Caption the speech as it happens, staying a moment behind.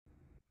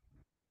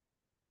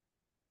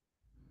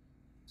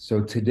So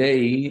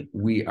today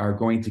we are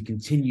going to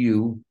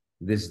continue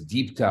this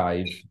deep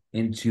dive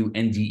into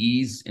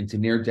NDEs, into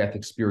near-death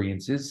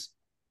experiences.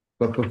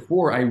 But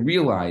before I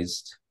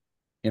realized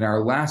in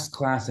our last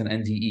class on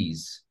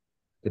NDEs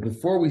that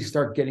before we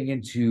start getting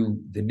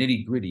into the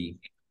nitty-gritty,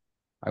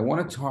 I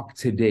want to talk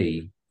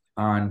today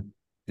on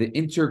the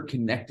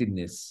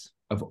interconnectedness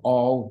of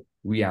all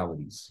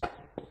realities.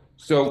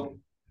 So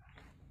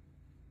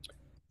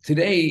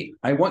today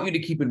I want you to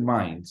keep in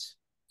mind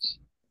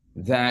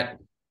that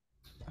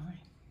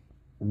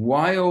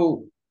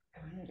while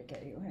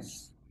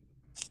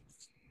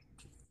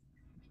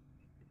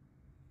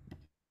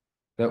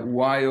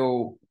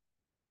while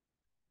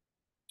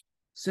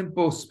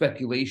simple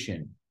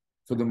speculation,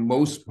 for the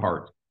most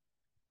part,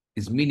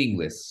 is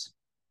meaningless,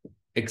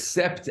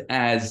 except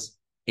as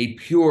a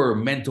pure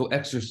mental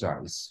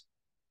exercise,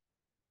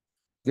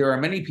 there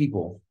are many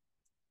people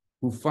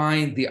who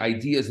find the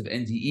ideas of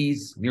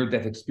NDEs,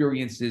 near-death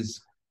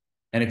experiences,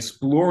 and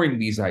exploring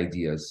these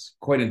ideas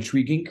quite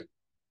intriguing,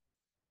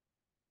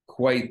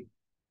 quite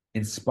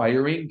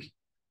inspiring,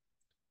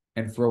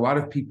 and for a lot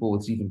of people,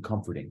 it's even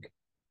comforting.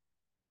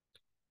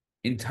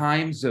 In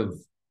times of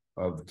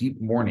deep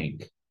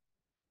mourning,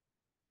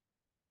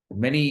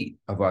 many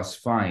of us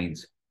find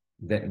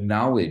that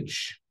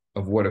knowledge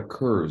of what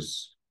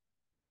occurs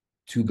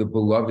to the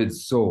beloved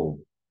soul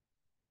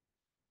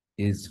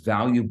is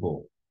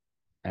valuable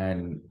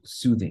and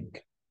soothing.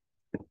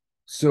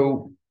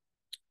 So,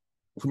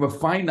 from a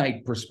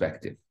finite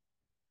perspective,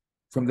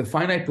 from the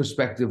finite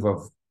perspective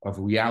of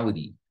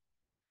reality,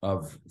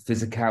 of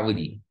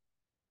physicality,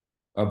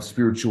 of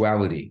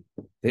spirituality,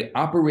 they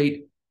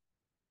operate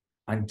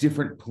on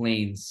different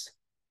planes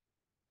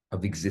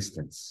of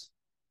existence.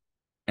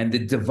 And the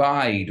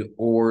divide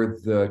or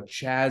the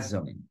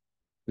chasm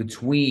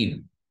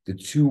between the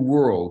two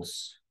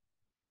worlds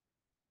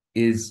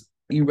is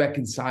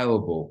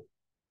irreconcilable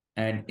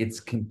and it's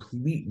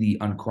completely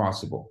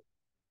uncrossable.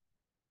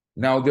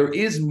 Now, there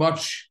is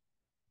much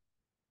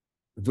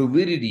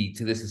validity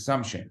to this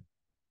assumption.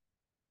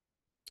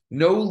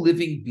 No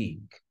living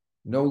being,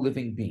 no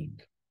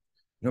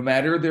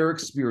matter their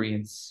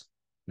experience,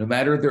 no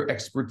matter their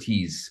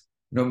expertise,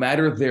 no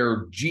matter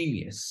their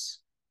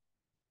genius,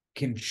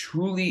 can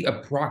truly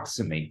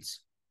approximate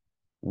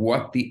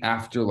what the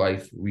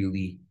afterlife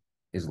really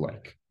is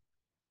like.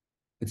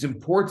 It's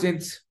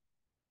important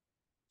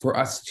for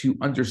us to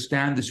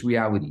understand this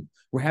reality.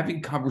 We're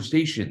having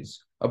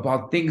conversations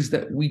about things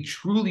that we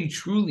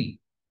truly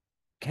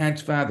can't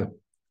fathom.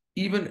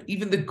 Even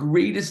the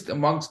greatest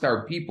amongst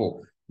our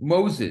people,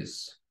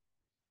 Moses.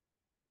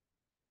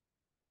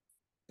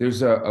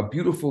 There's a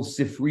beautiful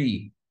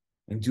Sifri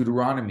in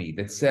Deuteronomy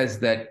that says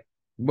that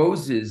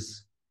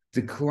Moses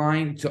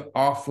declined to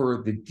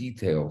offer the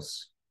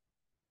details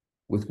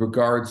with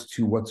regards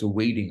to what's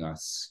awaiting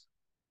us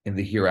in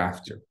the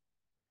hereafter.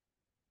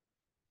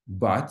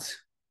 But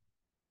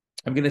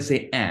I'm going to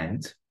say,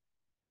 and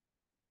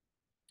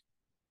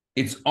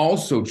it's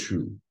also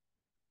true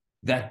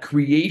that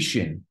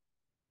creation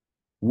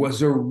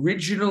was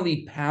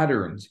originally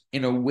patterned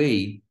in a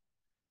way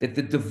that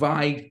the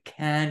divide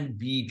can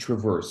be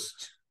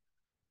traversed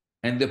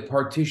and the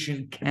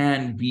partition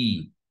can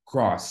be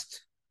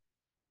crossed,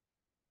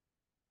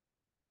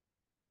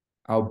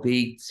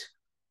 albeit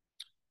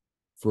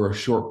for a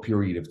short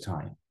period of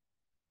time.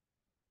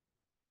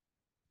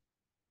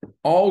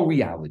 All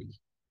reality,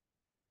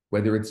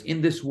 whether it's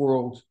in this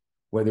world,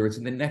 whether it's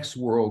in the next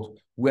world,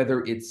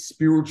 whether it's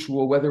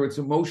spiritual, whether it's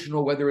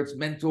emotional, whether it's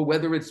mental,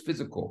 whether it's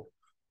physical,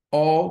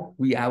 all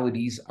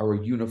realities are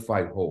a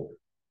unified whole.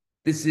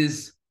 This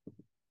is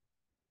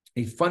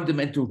a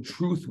fundamental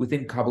truth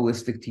within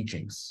Kabbalistic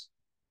teachings.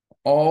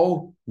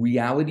 All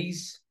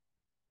realities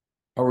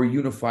are a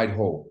unified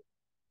whole.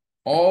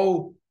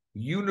 All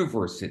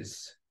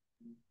universes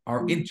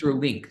are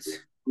interlinked.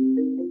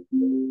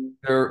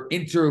 They're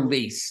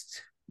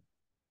interlaced.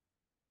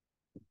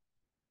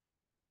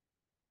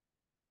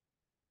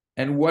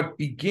 And what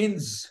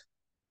begins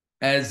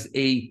as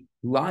a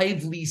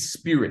lively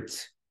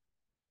spirit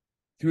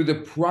through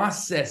the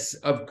process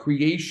of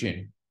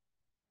creation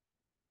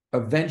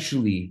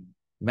eventually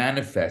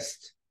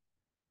manifest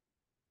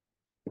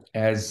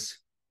as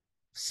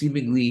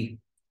seemingly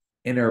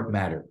inert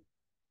matter.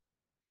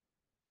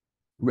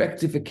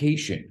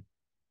 Rectification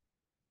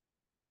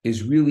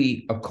is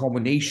really a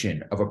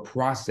culmination of a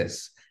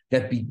process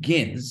that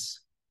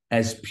begins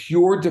as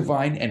pure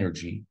divine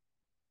energy,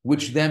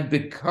 which then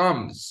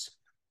becomes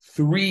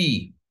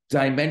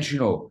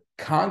three-dimensional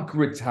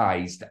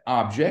concretized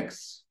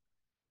objects,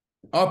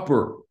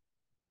 upper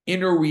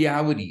inner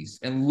realities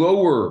and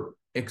lower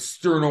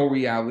external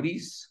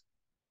realities.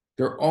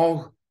 They're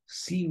all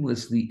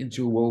seamlessly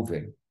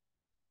interwoven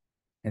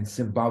and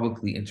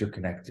symbolically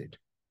interconnected.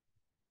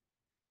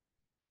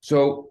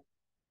 So,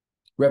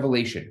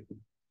 revelation.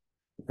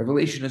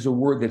 Revelation is a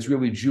word that's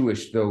really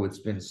Jewish, though it's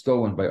been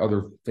stolen by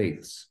other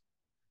faiths.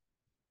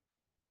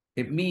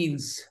 It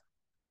means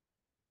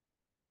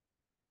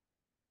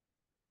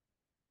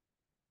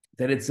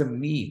that it's a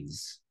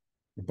means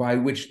by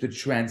which the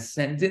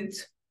transcendent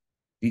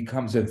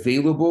becomes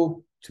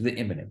available to the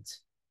immanent.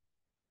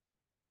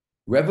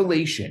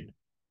 Revelation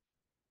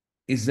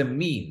is a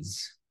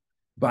means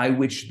by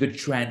which the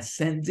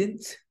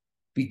transcendent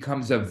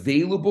becomes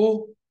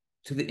available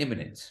to the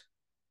immanent.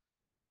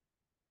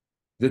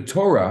 The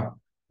Torah,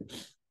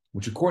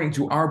 which according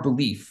to our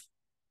belief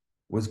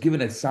was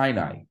given at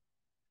Sinai,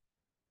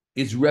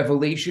 is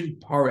revelation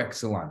par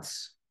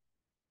excellence.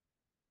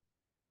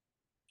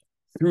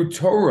 Through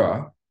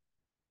Torah,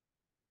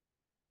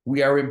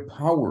 we are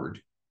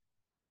empowered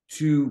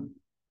to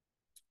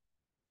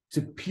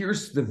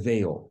pierce the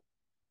veil,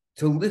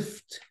 to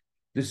lift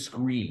the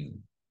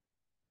screen,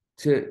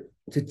 to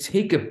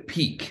take a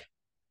peek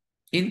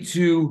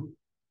into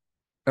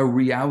a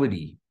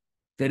reality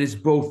that is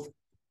both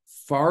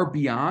far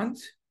beyond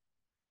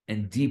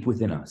and deep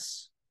within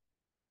us.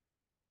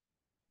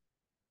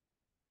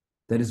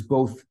 That is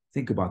both,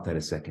 think about that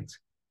a second,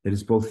 that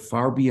is both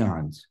far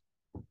beyond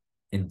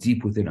and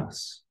deep within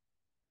us.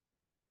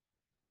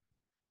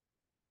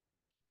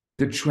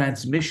 The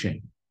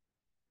transmission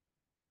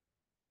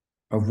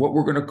of what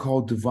we're going to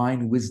call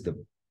divine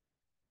wisdom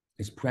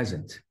is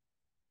present.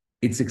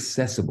 It's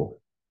accessible.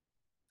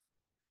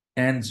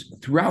 And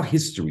throughout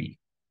history,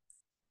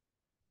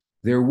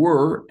 there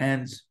were,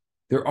 and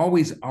there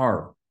always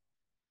are,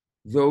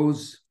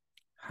 those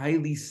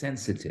highly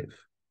sensitive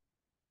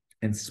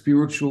and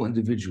spiritual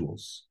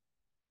individuals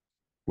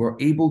who are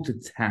able to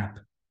tap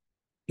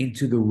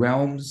into the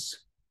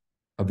realms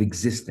of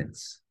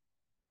existence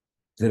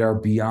that are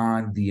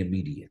beyond the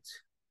immediate.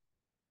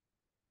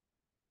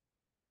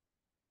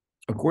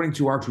 According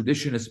to our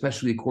tradition,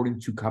 especially according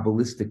to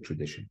Kabbalistic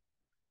tradition,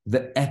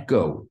 the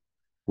echo,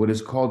 what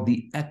is called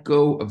the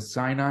echo of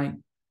Sinai,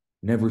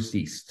 never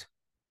ceased.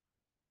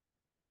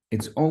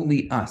 It's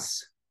only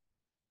us,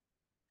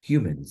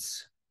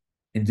 humans,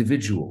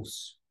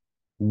 individuals.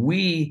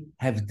 We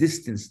have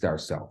distanced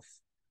ourselves.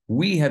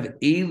 We have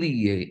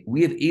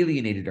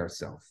alienated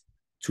ourselves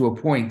to a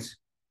point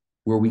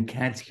where we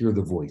can't hear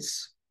the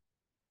voice.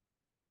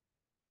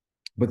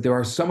 But there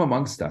are some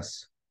amongst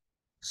us,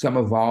 some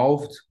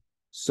evolved,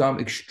 some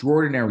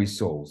extraordinary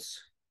souls,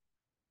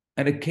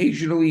 and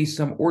occasionally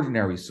some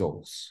ordinary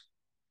souls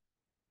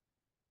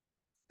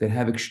that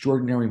have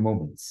extraordinary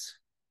moments.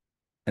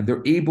 And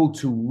they're able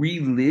to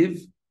relive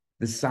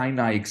the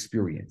Sinai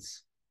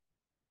experience.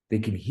 They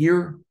can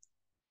hear,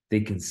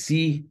 they can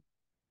see,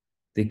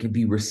 they can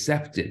be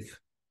receptive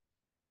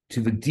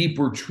to the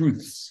deeper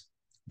truths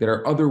that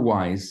are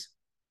otherwise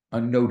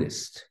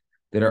unnoticed,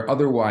 that are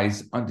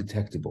otherwise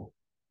undetectable.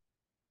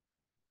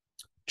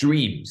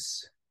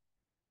 Dreams.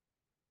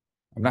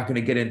 I'm not going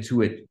to get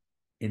into it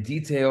in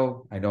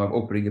detail. I know I'm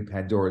opening a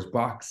Pandora's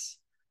box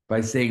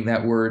by saying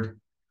that word.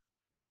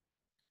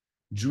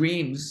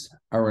 Dreams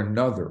are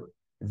another,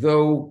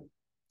 though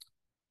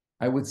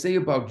I would say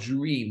about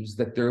dreams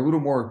that they're a little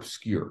more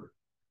obscure,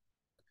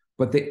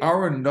 but they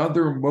are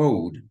another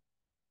mode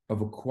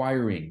of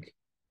acquiring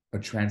a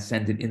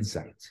transcendent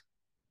insight,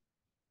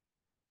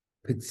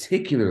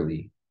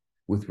 particularly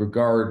with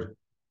regard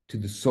to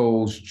the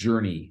soul's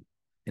journey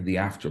in the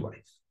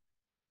afterlife.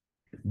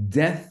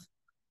 Death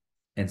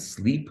and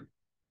sleep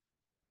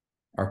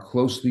are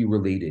closely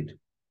related.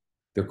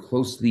 They're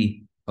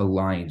closely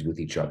aligned with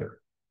each other.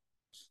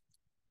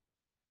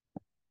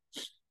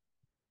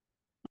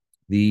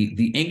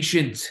 The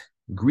ancient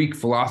Greek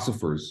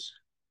philosophers,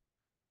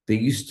 they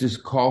used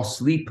to call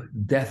sleep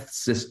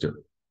death's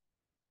sister.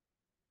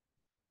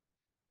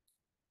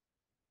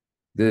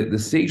 The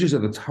sages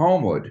of the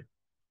Talmud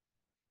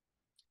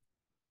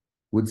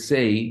would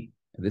say,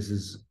 and this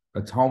is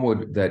a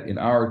Talmud that in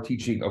our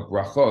teaching of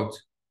brachot,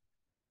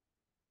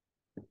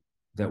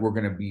 that we're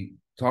going to be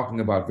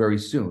talking about very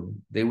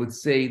soon, they would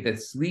say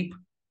that sleep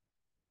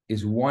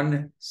is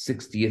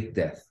 1/60th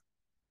death.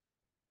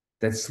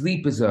 That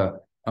sleep is a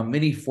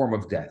mini form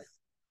of death.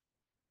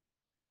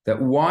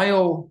 That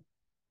while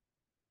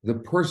the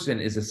person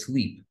is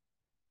asleep,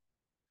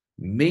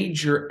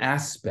 major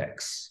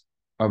aspects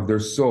of their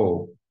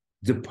soul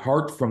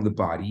depart from the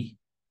body,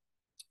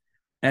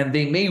 and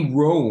they may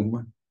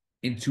roam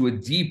into a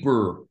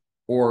deeper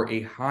or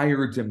a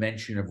higher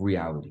dimension of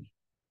reality.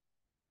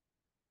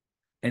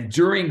 And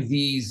during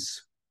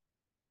these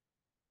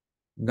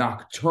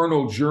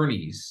nocturnal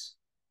journeys,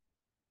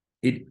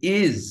 it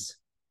is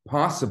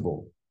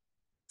possible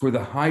for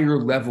the higher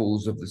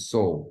levels of the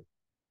soul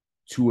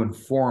to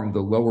inform the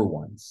lower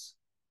ones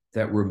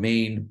that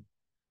remain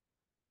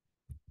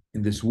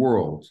in this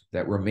world,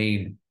 that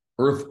remain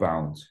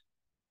earthbound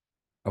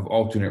of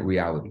alternate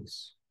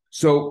realities.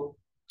 So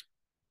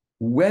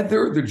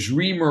whether the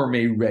dreamer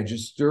may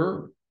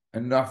register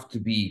enough to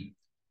be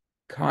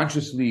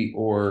consciously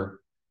or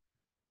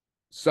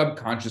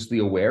subconsciously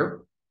aware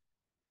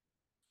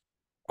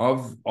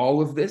of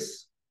all of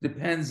this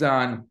depends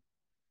on,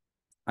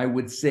 I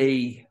would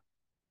say,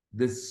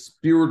 the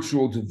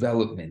spiritual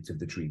development of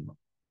the dreamer,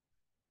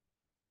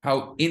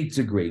 how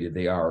integrated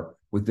they are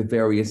with the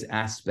various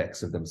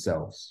aspects of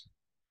themselves.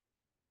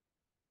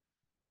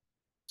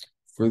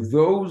 For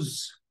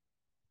those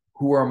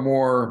who are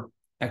more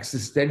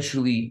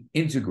existentially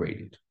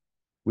integrated,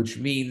 which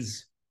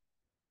means,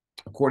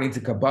 according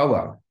to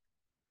Kabbalah,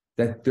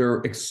 that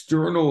their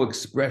external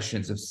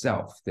expressions of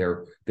self,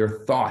 their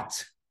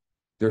thought,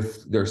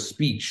 their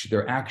speech,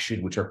 their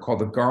action, which are called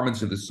the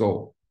garments of the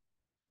soul,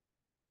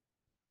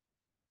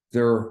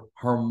 they're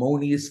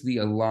harmoniously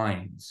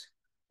aligned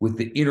with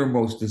the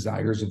innermost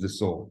desires of the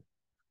soul.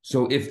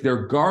 So if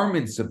their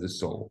garments of the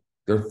soul,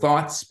 their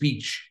thought,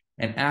 speech,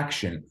 and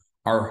action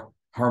are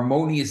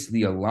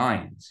harmoniously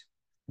aligned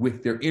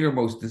with their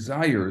innermost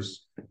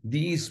desires,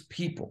 these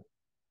people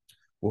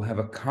will have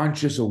a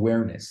conscious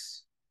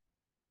awareness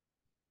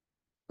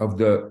of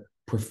the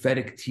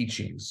prophetic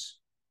teachings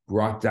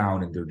brought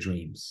down in their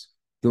dreams.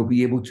 They'll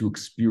be able to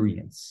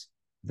experience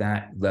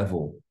that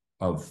level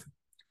of,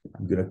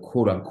 I'm going to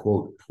quote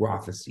unquote,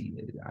 prophecy.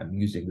 I'm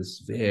using this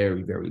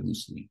very, very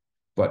loosely,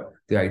 but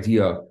the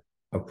idea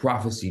of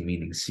prophecy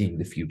meaning seeing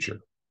the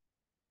future.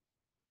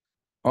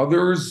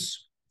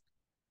 Others,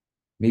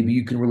 maybe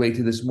you can relate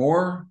to this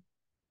more,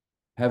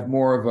 have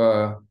more of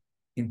a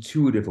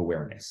intuitive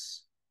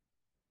awareness,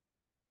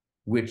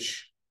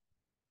 which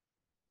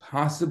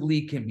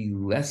possibly can be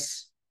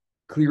less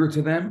clear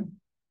to them,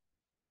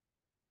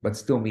 but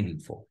still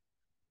meaningful.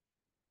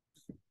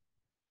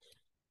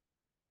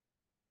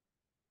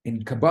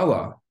 In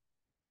Kabbalah,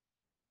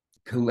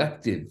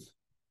 collective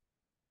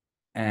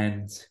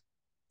and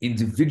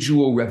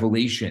individual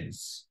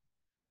revelations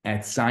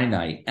at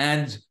Sinai,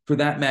 and for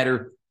that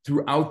matter,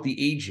 throughout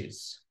the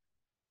ages,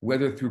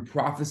 whether through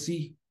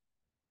prophecy,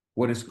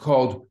 what is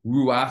called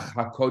Ruach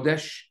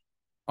HaKodesh,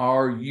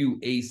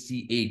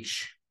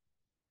 R-U-A-C-H,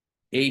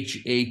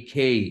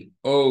 H-A-K-O-D-E-S-H,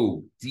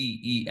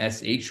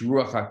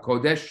 Ruach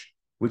HaKodesh,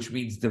 which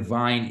means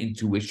divine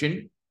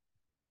intuition,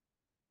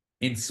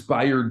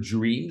 inspired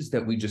dreams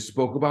that we just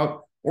spoke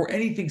about, or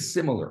anything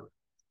similar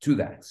to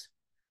that.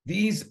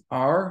 These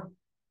are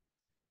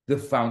the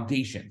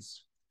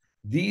foundations.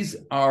 These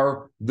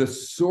are the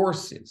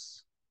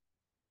sources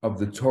of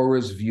the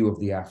Torah's view of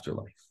the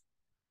afterlife.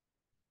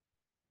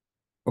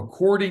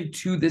 According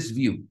to this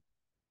view,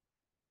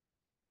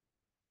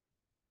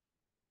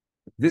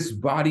 this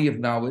body of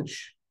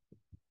knowledge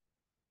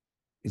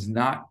is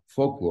not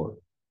folklore.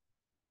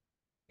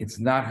 It's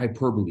not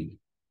hyperbole.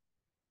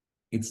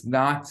 It's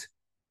not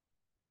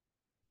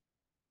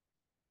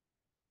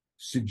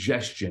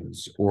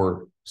suggestions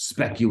or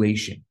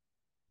speculation.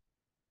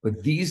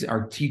 But these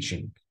are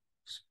teachings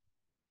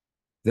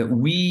that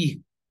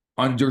we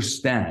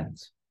understand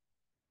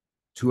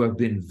to have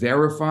been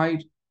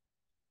verified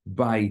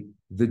by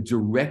the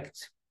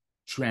direct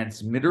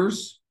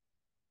transmitters,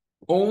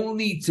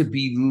 only to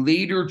be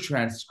later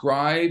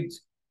transcribed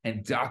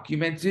and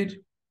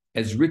documented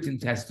as written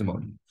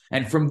testimony.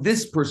 And from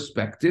this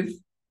perspective,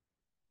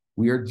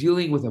 we are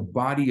dealing with a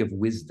body of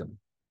wisdom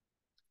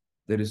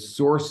that is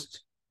sourced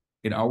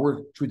in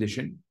our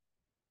tradition,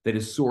 that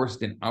is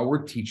sourced in our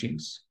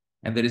teachings,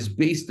 and that is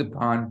based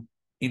upon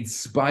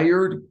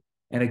inspired,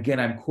 and again,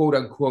 I'm quote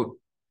unquote,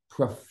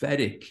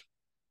 prophetic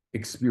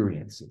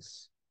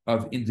experiences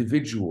of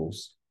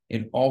individuals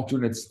in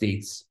alternate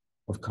states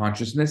of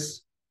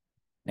consciousness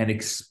and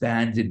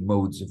expanded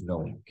modes of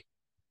knowing.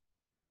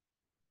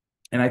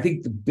 And I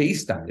think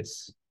based on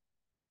this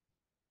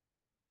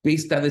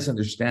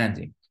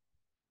understanding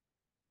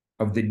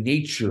of the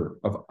nature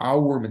of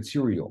our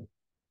material,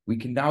 we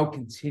can now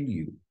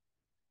continue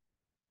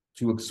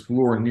to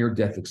explore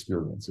near-death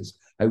experiences.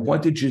 I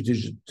wanted you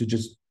to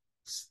just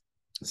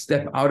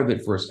step out of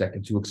it for a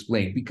second to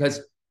explain,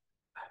 because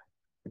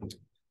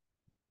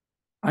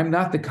I'm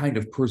not the kind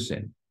of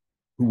person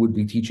who would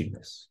be teaching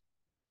this.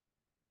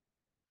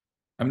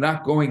 I'm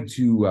not going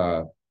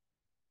to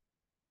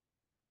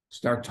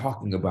start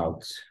talking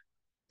about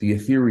the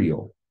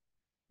ethereal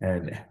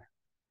and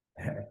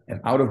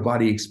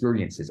out-of-body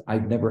experiences.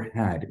 I've never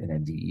had an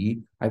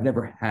NDE. I've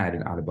never had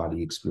an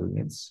out-of-body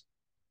experience.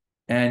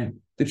 And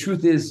the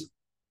truth is,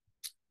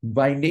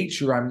 by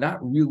nature, I'm not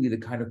really the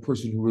kind of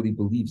person who really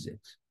believes it.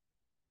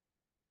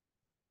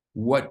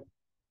 What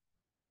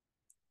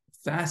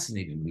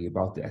fascinated me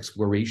about the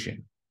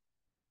exploration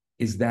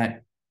is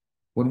that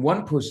when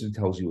one person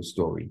tells you a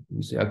story,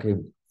 you say, okay,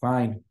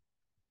 fine,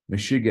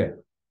 Meshiga.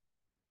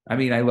 I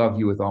mean, I love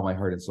you with all my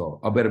heart and soul.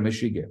 I'll bet a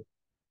Meshiga.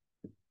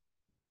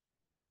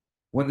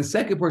 When the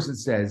second person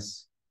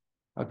says,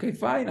 okay,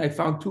 fine, I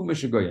found two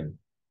Meshigoyim.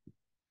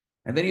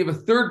 And then you have a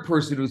third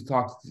person who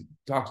talks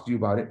to you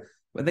about it,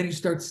 but then you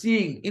start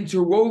seeing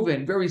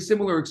interwoven, very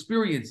similar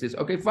experiences.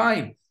 Okay,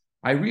 fine.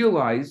 I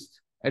realized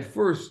at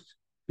first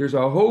there's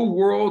a whole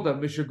world of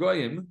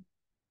Meshigoyim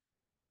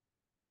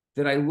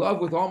that I love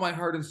with all my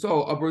heart and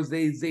soul. They're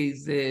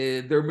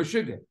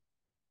Meshiga.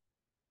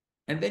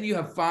 And then you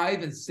have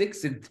 5 and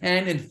 6 and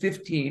 10 and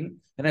 15.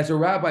 And as a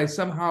rabbi,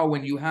 somehow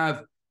when you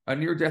have a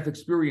near-death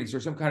experience or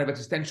some kind of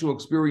existential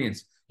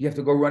experience, you have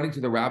to go running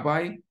to the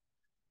rabbi.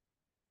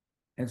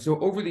 And so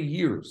over the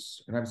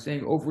years, and I'm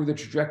saying over the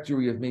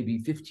trajectory of maybe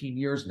 15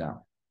 years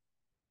now,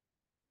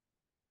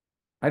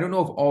 I don't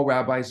know if all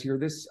rabbis hear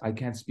this. I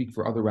can't speak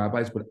for other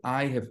rabbis, but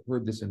I have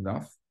heard this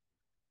enough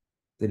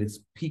that it's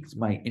piqued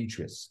my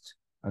interest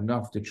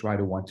enough to try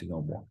to want to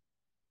know more.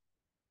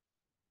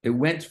 It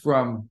went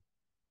from,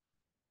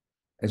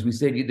 as we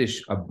say in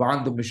Yiddish, a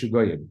band of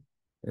Mishigoyim.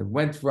 It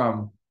went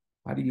from,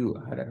 I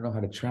don't know how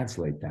to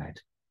translate that.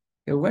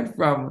 It went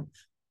from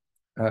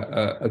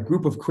a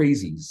group of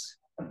crazies.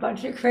 A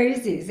bunch of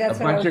crazies. That's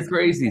a bunch of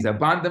crazies, a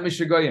band of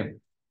Mishigoyim,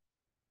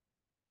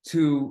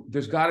 to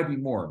there's got to be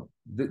more.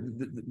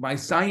 My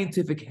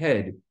scientific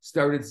head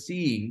started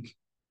seeing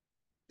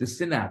the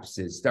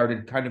synapses,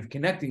 started kind of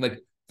connecting, like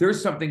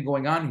there's something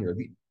going on here.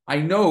 I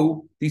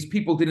know these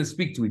people didn't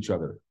speak to each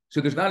other, so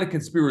there's not a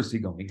conspiracy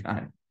going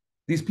on.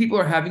 These people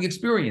are having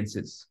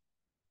experiences.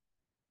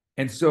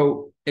 And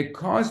so it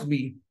caused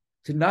me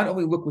to not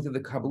only look within the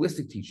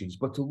Kabbalistic teachings,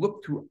 but to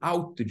look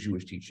throughout the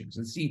Jewish teachings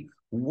and see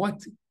what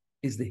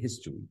is the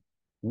history?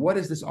 What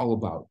is this all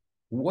about?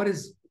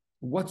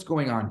 What's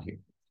going on here?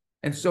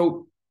 And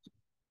so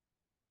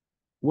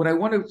what I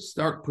want to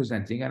start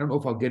presenting, I don't know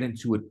if I'll get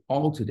into it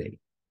all today,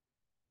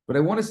 but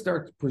I want to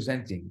start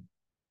presenting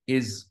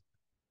is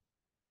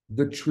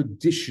the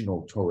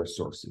traditional Torah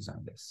sources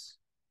on this.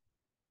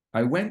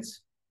 I went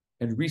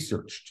and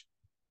researched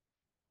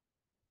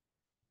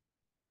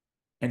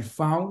and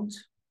found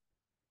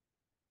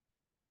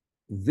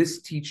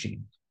this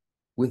teaching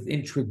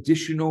within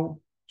traditional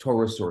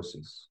Torah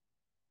sources,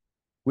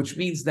 which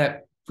means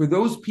that for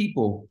those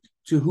people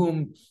to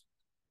whom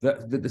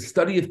the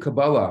study of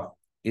Kabbalah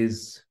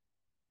is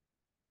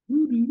a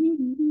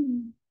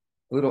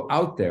little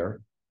out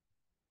there,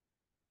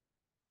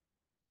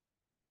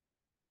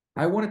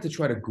 I wanted to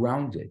try to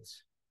ground it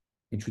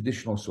in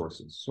traditional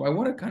sources. So I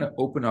want to kind of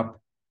open up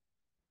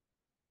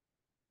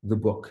the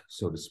book,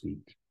 so to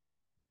speak,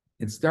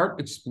 and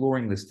start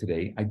exploring this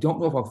today. I don't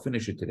know if I'll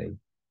finish it today,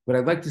 but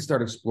I'd like to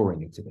start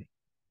exploring it today.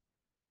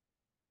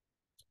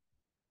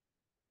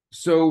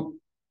 So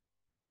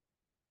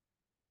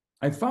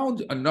I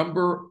found a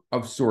number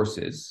of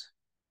sources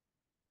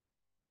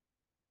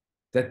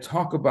that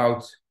talk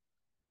about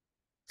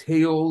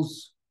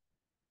tales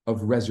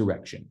of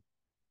resurrection,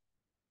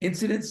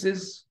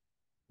 incidences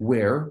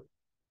where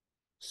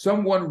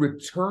someone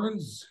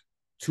returns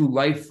to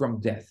life from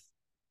death.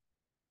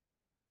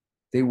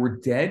 They were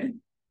dead,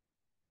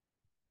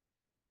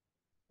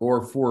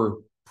 or for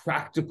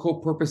practical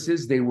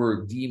purposes, they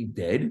were deemed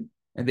dead,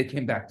 and they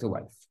came back to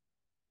life.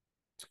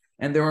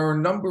 And there are a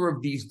number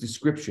of these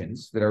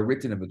descriptions that are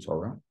written in the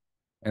Torah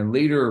and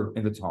later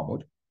in the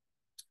Talmud.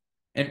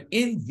 And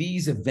in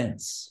these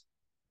events,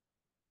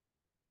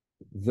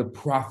 the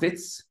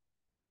prophets,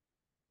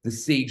 the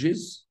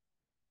sages,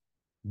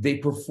 they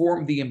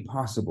performed the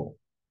impossible.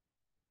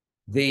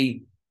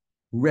 They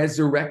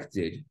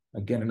resurrected,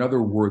 again,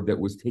 another word that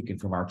was taken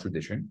from our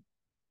tradition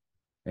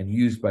and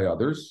used by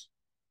others.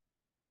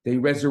 They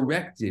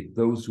resurrected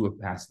those who have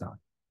passed on.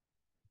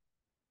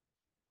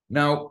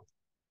 Now,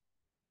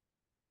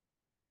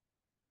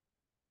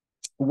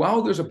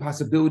 while there's a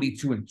possibility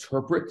to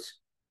interpret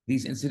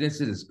these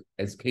incidences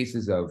as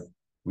cases of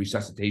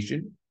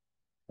resuscitation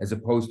as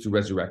opposed to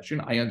resurrection,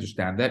 I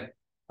understand that.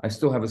 I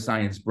still have a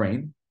science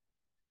brain,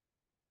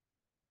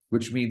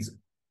 which means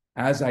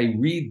as I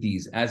read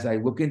these, as I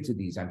look into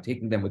these, I'm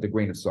taking them with a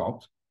grain of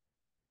salt.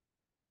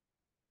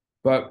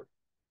 But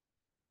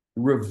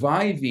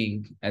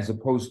reviving, as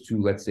opposed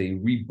to, let's say,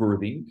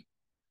 rebirthing,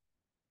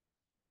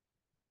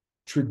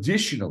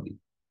 traditionally,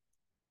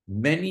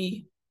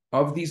 many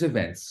of these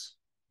events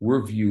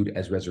were viewed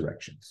as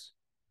resurrections.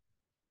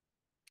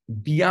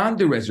 Beyond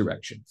the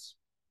resurrections,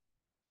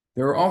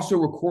 there are also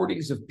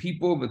recordings of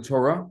people in the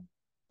Torah,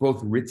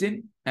 both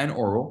written and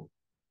oral,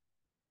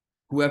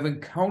 who have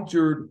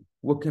encountered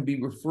what can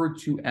be referred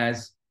to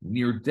as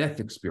near-death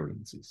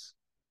experiences,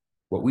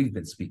 what we've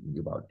been speaking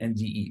about,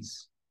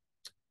 NDEs.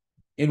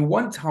 In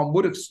one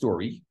Talmudic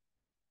story,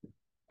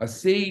 a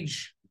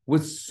sage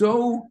was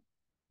so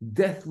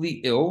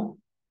deathly ill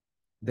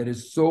that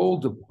his soul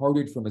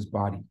departed from his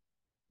body.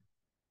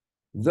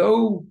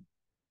 Though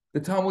the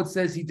Talmud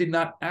says he did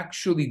not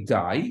actually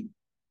die,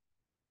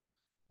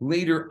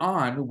 later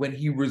on, when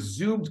he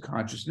resumed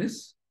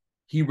consciousness,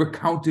 he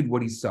recounted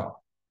what he saw.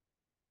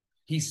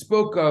 He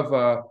spoke of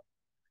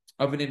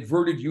an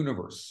inverted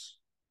universe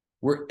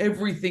where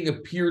everything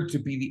appeared to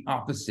be the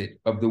opposite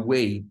of the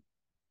way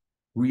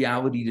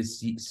reality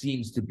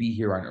seems to be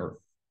here on earth.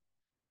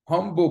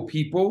 Humble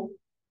people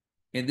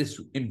in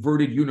this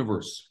inverted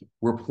universe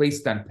were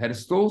placed on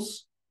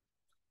pedestals,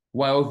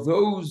 while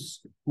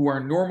those who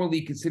are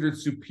normally considered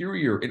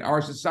superior in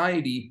our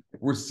society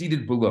were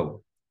seated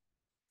below.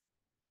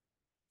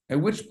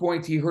 At which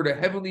point he heard a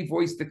heavenly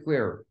voice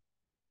declare,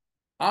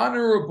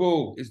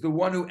 "Honorable is the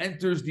one who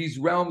enters these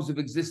realms of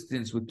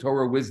existence with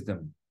Torah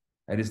wisdom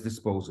at his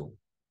disposal."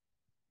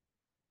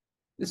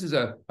 This is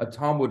a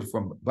Talmud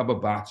from Baba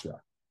Batra.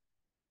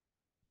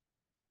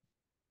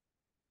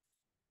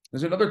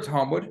 There's another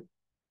Talmud,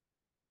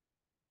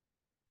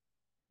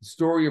 the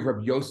story of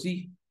Rabbi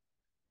Yossi,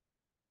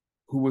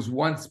 who was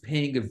once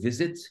paying a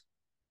visit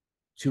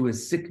to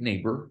his sick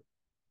neighbor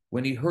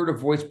when he heard a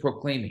voice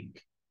proclaiming,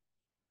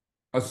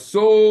 "A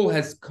soul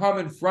has come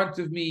in front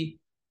of me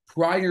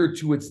prior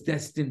to its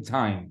destined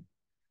time.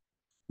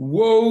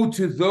 Woe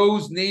to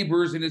those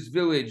neighbors in his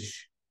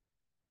village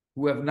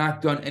who have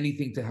not done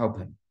anything to help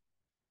him.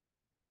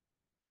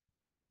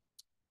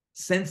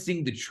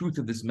 Sensing the truth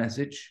of this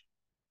message,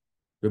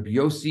 Rabbi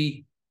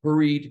Yossi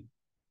hurried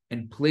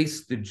and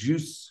placed the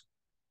juice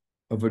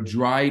of a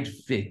dried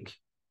fig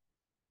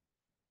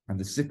on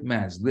the sick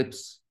man's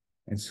lips,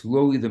 and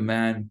slowly the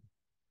man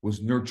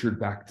was nurtured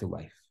back to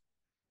life.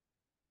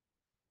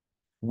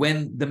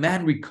 When the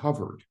man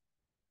recovered,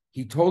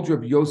 he told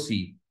Rabbi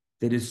Yossi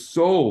that his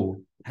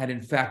soul had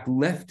in fact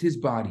left his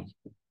body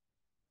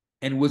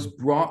and was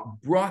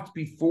brought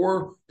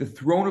before the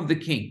throne of the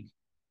king.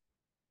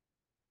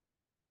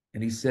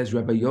 And he says,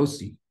 Rabbi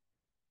Yossi,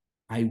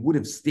 I would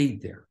have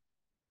stayed there,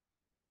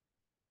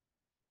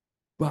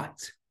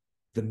 but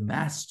the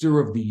master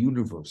of the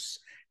universe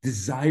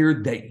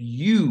desired that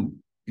you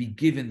be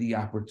given the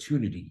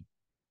opportunity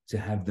to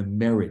have the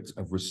merit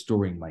of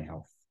restoring my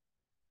health.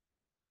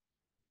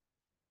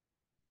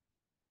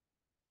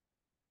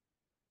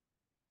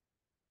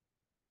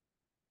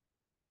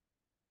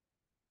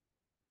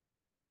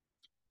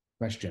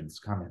 Questions,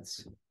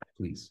 comments,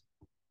 please.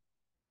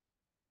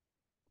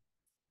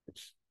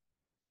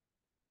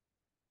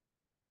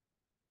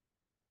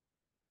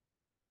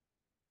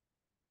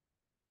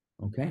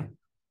 Okay,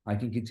 I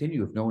can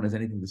continue if no one has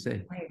anything to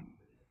say. Right.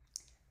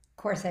 Of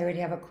course, I would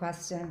have a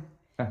question.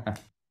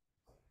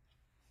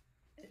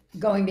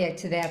 Going back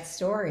to that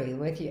story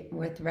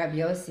with Reb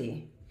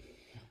Yossi.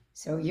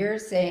 So you're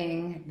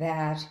saying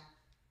that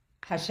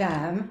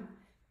Hashem,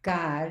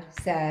 God,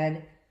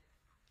 said,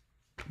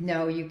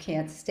 no, you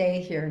can't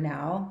stay here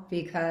now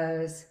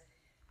because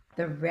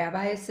the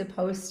rabbi is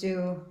supposed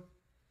to.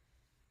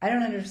 I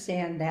don't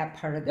understand that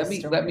part of the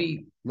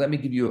story. Let me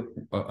give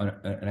you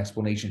an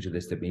explanation to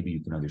this that maybe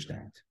you can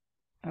understand.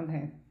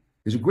 Okay.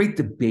 There's a great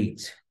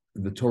debate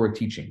in the Torah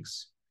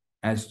teachings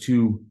as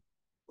to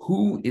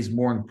who is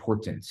more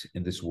important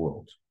in this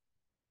world,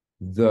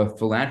 the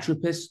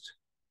philanthropist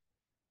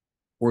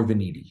or the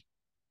needy.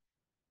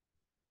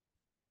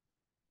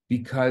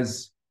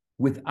 Because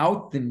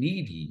without the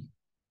needy,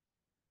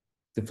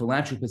 the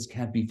philanthropist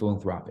can't be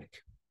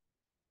philanthropic.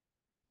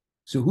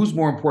 So who's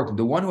more important?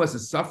 The one who has to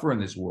suffer in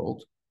this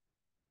world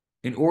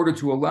in order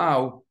to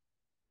allow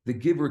the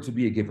giver to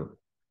be a giver.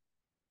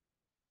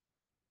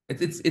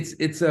 It's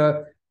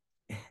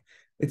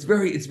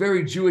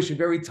very Jewish and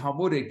very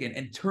Talmudic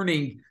and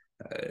turning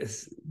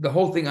the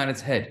whole thing on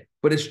its head.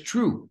 But it's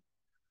true.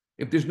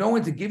 If there's no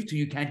one to give to,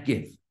 you can't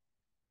give.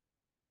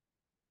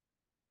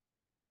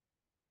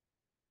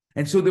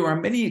 And so there are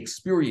many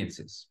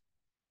experiences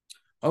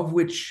of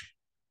which,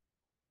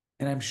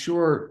 and I'm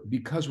sure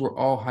because we're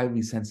all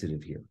highly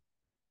sensitive here,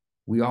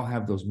 we all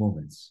have those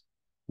moments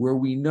where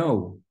we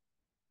know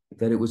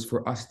that it was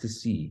for us to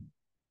see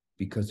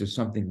because there's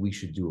something we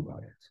should do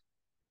about it.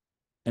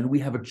 And we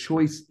have a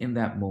choice in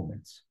that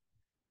moment.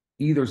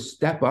 Either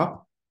step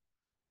up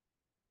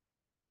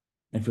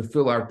and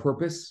fulfill our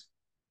purpose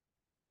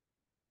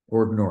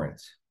or ignore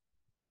it.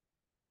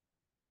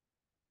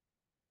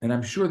 And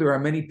I'm sure there are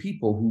many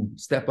people who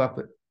step up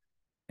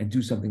and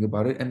do something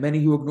about it, and many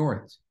who ignore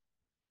it.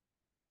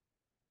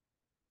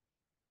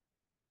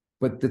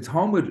 But the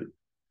Talmud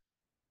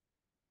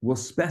will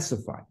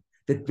specify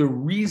that the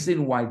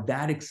reason why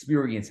that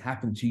experience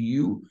happened to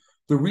you,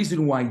 the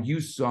reason why you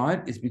saw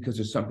it, is because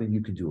there's something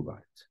you can do about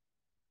it.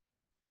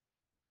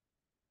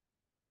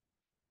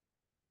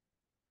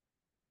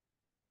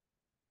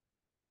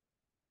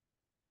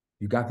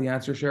 You got the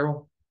answer,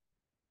 Cheryl?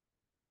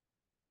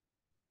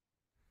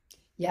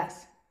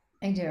 Yes,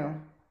 I do.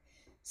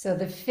 So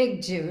the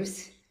fig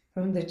juice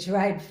from the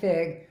dried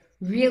fig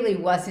really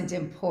wasn't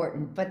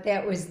important, but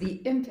that was the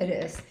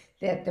impetus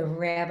that the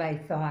rabbi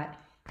thought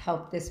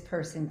helped this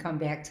person come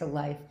back to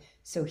life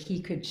so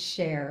he could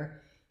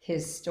share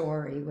his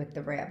story with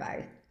the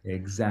rabbi.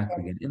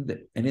 Exactly.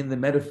 And in the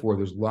metaphor,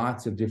 there's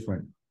lots of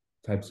different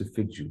types of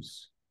fig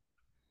juice.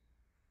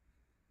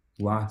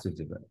 Lots of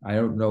different. I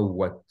don't know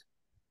what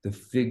the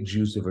fig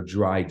juice of a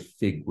dried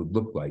fig would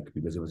look like,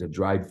 because if it was a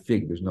dried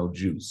fig, there's no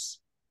juice.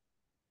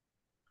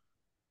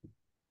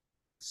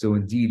 So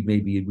indeed,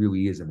 maybe it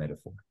really is a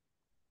metaphor.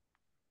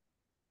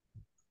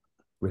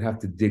 We'd have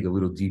to dig a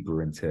little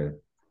deeper into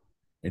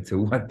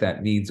what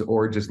that means,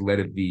 or just let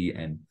it be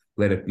and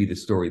let it be the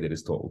story that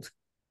is told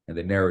and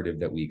the narrative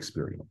that we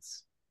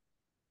experience.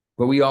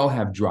 But we all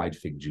have dried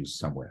fig juice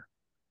somewhere.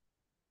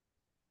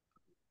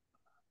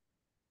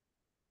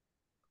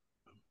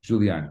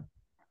 Juliana.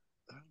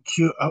 Thank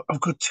you.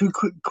 I've got two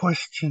quick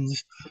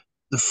questions.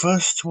 The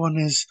first one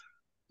is,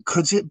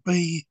 could it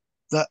be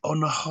that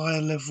on a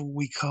higher level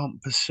we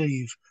can't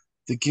perceive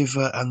the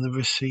giver and the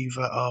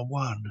receiver are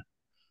one?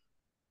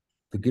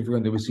 The giver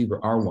and the receiver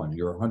are one.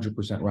 You're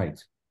 100%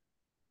 right.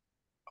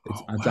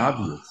 It's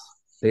obvious.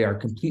 They are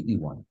completely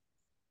one.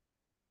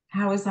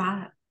 How is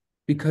that?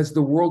 Because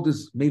the world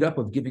is made up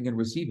of giving and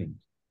receiving.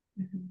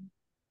 Mm-hmm.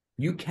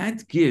 You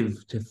can't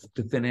give to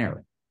thin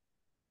air.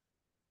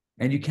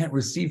 And you can't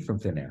receive from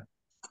thin air.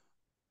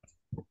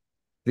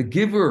 The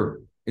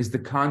giver is the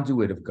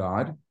conduit of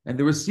God, and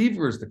the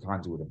receiver is the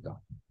conduit of God.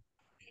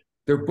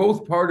 They're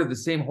both part of the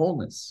same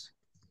wholeness.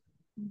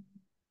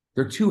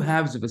 They're two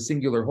halves of a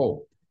singular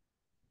whole.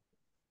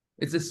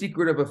 It's a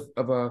secret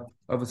of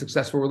a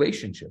successful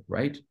relationship,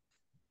 right?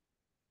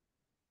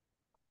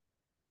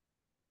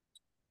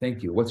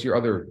 Thank you. What's your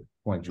other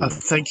point, Julian?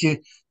 Thank you.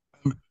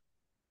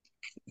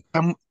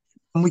 Can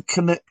we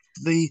connect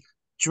the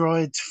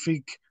dried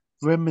fig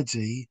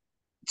remedy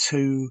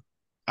to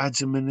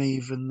Adam and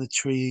Eve and the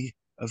tree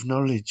of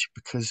knowledge?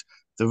 Because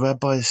the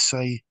rabbis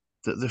say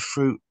that the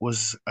fruit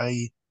was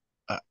a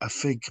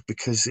fig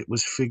because it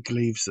was fig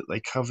leaves that they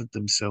covered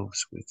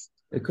themselves with.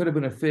 It could have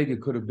been a fig,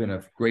 it could have been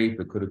a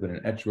grape, it could have been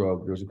an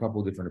etrog. There's a couple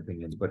of different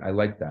opinions, but I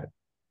like that.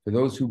 For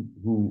those who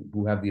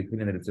have the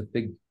opinion that it's a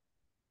fig,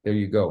 there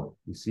you go.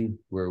 You see,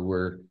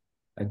 we're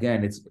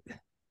again,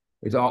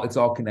 it's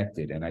all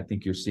connected, and I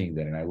think you're seeing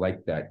that, and I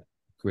like that,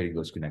 creating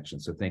those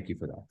connections. So thank you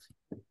for that.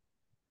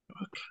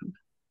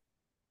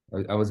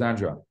 Okay.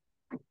 Alessandra.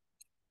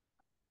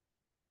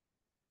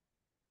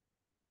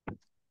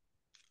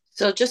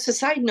 So just a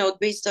side note,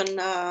 based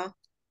on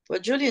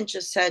what Julian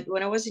just said,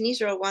 when I was in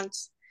Israel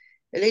once,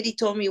 a lady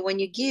told me when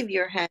you give,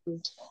 your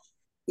hand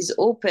is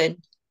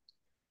open,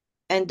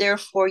 and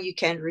therefore you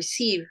can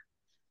receive.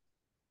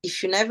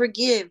 If you never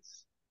give,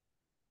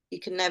 you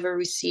can never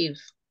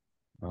receive.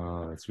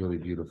 Oh, that's really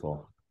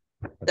beautiful.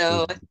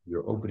 So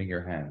You're opening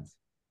your hands.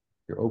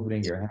 You're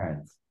opening your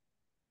hands.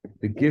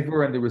 The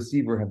giver and the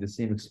receiver have the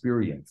same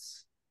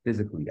experience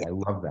physically. I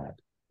love that,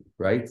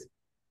 right?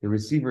 The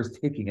receiver is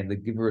taking and the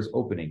giver is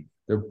opening.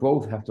 They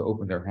both have to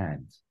open their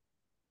hands.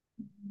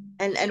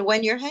 And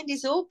when your hand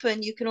is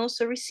open, you can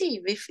also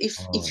receive. If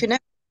you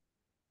never,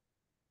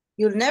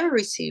 you'll never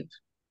receive.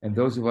 And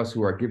those of us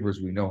who are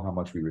givers, we know how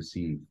much we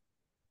receive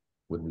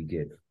when we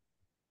give.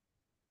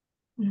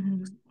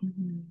 Mm-hmm.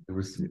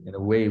 Mm-hmm. In a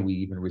way, we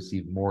even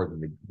receive more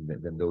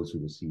than those who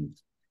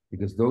received,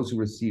 because those who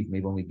receive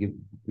may only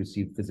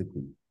receive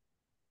physically,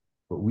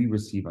 but we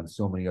receive on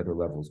so many other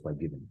levels by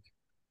giving.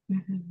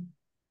 Mm-hmm.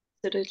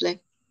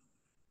 Absolutely.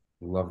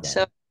 Love that.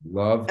 So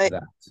love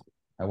that.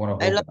 I want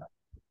to hold that.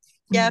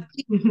 Yeah.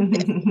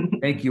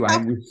 Thank you.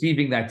 I'm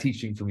receiving that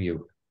teaching from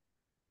you.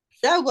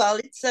 Yeah, well,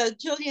 it's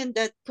Julian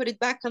that put it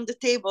back on the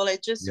table.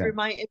 It just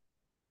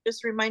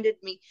reminded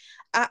me.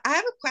 I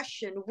have a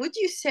question. Would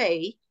you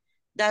say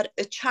that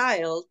a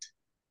child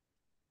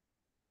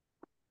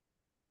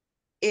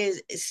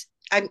is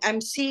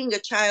I'm seeing a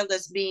child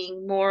as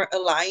being more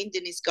aligned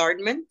in his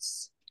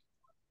garments,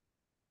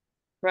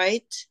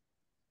 right?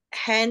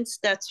 Hence,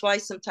 that's why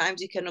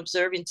sometimes you can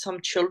observe in some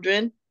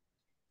children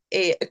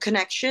a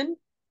connection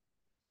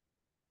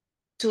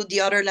to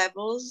the other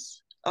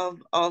levels of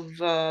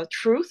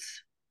truth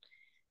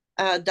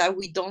that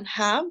we don't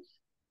have.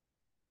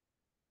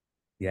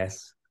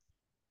 Yes.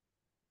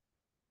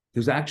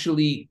 There's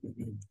actually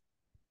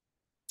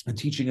a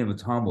teaching in the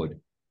Talmud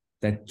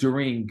that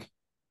during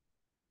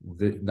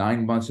the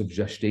 9 months of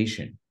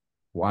gestation,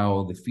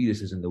 while the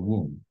fetus is in the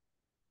womb,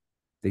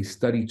 they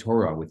study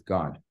Torah with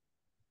God.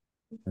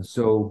 And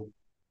so,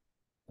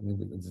 I mean,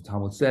 the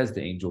Talmud says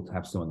the angel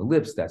taps them on the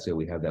lips. That's it.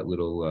 We have that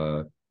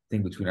little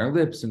thing between our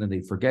lips, and then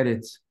they forget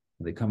it,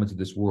 and they come into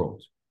this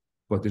world.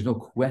 But there's no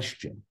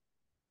question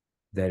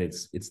that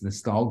it's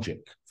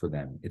nostalgic for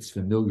them. It's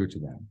familiar to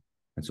them.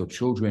 And so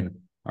children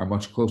are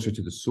much closer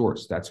to the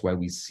source. That's why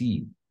we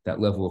see that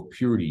level of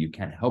purity. You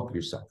can't help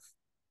yourself,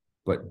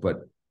 but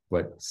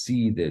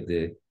see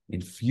the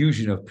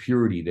infusion of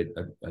purity that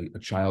a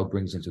child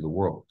brings into the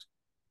world.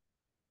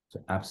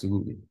 So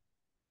absolutely.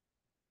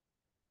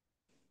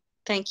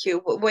 Thank you.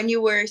 When you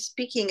were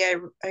speaking,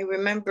 I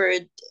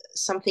remembered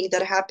something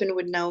that happened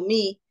with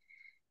Naomi.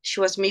 She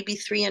was maybe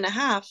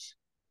 3.5,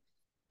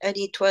 and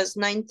it was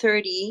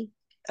 9:30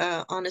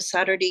 on a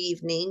Saturday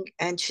evening,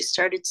 and she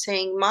started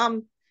saying,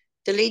 "Mom,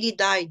 the lady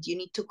died. You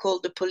need to call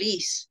the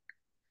police."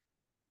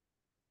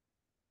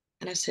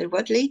 And I said,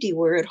 "What lady?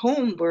 We're at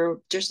home.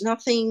 There's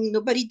nothing.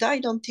 Nobody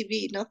died on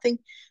TV. Nothing."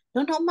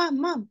 No,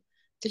 mom.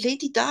 The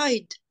lady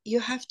died. You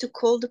have to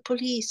call the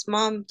police.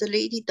 Mom, the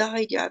lady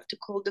died. You have to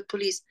call the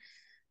police.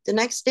 The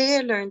next day,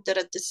 I learned that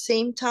at the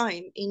same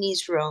time in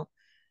Israel,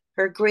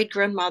 her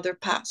great-grandmother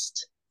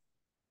passed.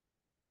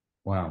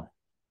 Wow.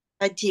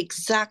 At the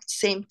exact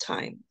same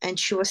time. And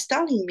she was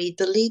telling me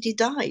the lady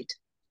died.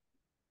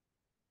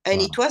 And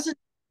wow. It wasn't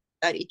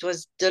that, it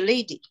was the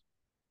lady.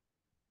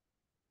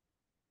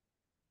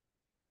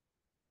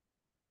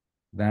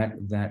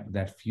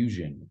 That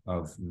fusion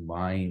of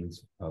mind,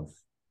 of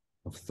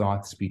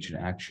thought, speech, and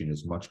action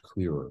is much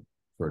clearer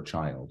for a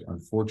child.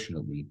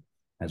 Unfortunately,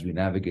 as we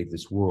navigate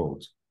this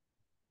world,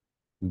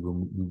 we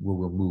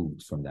were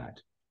removed from that.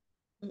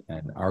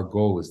 And our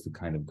goal is to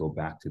kind of go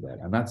back to that.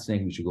 I'm not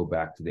saying we should go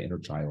back to the inner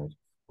child.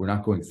 We're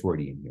not going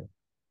Freudian here,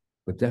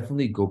 but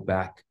definitely go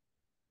back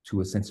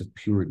to a sense of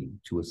purity,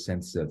 to a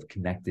sense of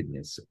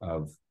connectedness,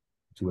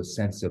 to a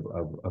sense of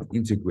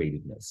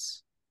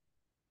integratedness,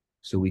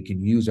 so we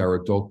can use our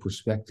adult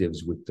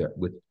perspectives with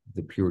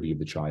the purity of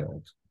the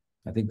child.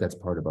 I think that's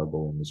part of our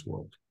goal in this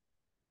world.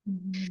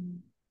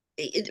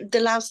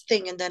 The last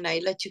thing, and then I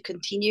let you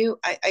continue.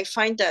 I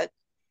find that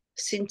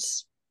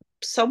since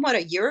somewhat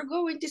a year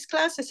ago in this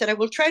class. I said, I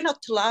will try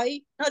not to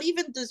lie, not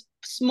even the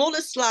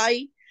smallest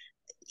lie,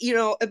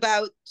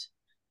 about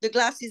the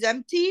glass is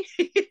empty.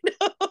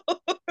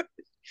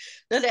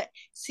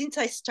 Since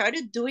I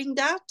started doing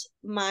that,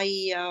 my,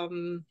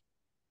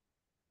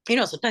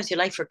 sometimes you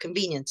lie for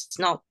convenience. It's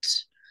not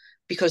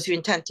because you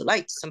intend to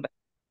lie to somebody,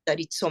 that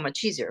it's so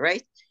much easier,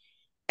 right?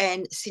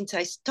 And since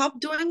I stopped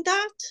doing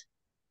that,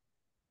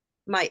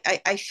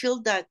 I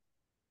feel that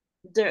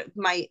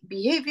my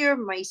behavior,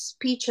 my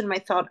speech, and my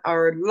thought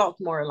are a lot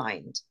more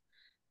aligned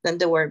than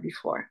they were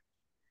before.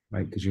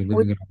 Right, because you're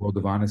living in a world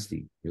of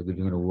honesty. You're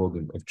living in a world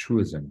of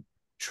truism.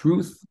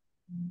 Truth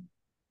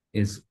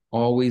is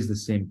always the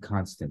same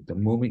constant. The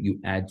moment you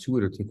add to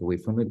it or take away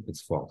from it,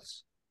 it's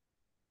false.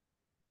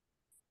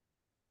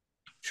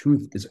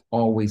 Truth is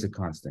always a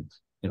constant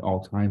in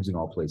all times, in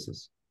all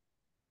places.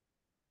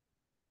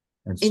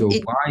 And so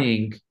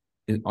lying,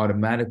 it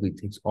automatically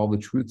takes all the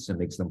truths and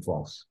makes them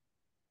false.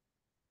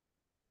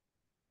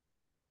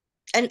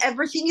 And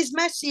everything is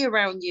messy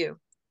around you.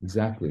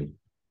 Exactly.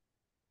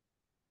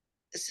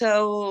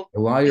 So the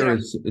liar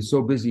is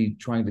so busy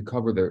trying to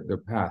cover their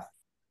path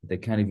that they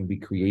can't even be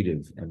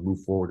creative and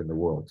move forward in the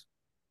world.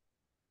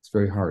 It's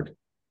very hard.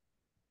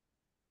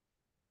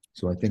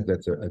 So I think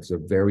that's a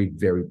very,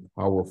 very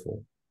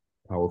powerful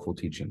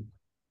teaching.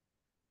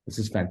 This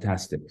is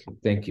fantastic.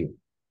 Thank you.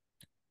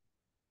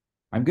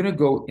 I'm going to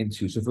go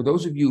into, so for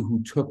those of you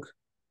who took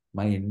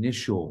my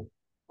initial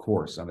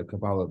course on the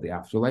Kabbalah of the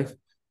Afterlife,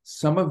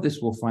 some of this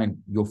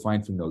you'll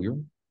find familiar,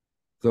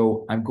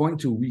 though I'm going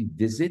to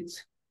revisit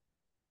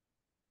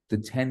the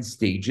 10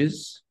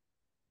 stages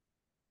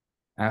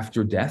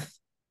after death,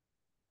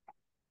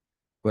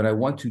 but I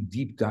want to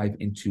deep dive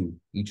into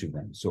each of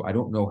them. So I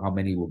don't know how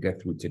many we'll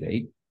get through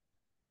today,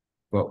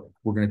 but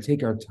we're going to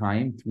take our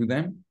time through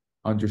them,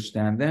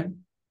 understand them,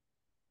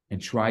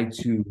 and try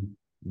to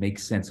make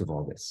sense of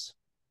all this.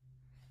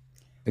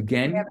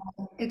 Again,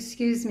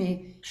 excuse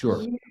me.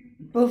 Sure.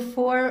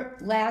 Before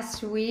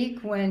last week,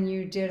 when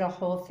you did a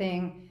whole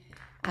thing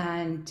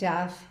on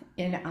death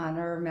in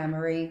honor or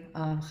memory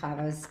of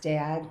Chava's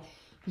dad,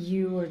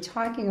 you were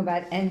talking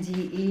about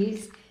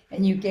NDEs,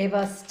 and you gave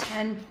us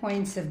 10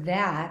 points of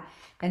that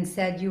and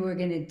said you were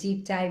going to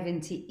deep dive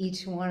into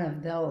each one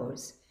of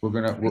those.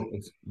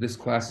 This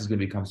class is going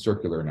to become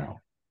circular now.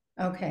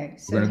 Okay.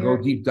 So we're going to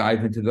go deep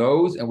dive into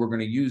those, and we're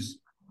going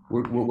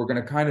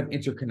to kind of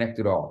interconnect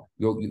it all.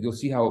 You'll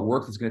see how it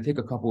works. It's going to take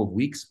a couple of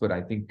weeks, but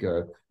I think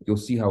you'll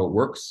see how it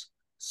works.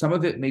 Some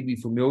of it may be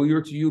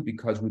familiar to you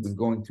because we've been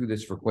going through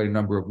this for quite a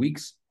number of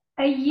weeks.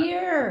 A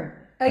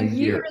year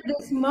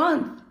this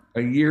month.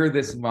 A year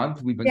this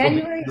month. We've been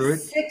January going through it.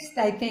 6th,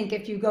 I think,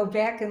 if you go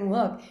back and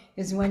look,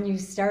 is when you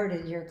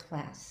started your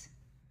class.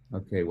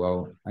 Okay,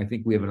 well, I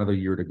think we have another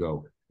year to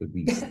go, at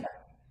least.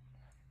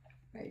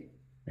 Right.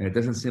 And it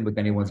doesn't seem like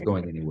anyone's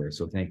going anywhere,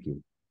 so thank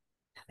you.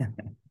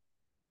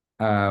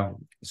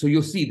 So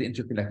you'll see the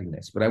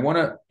interconnectedness. But I want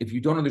to, if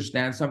you don't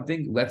understand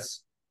something,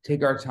 let's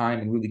take our time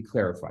and really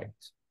clarify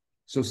it.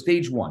 So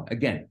stage one,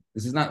 again,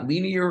 this is not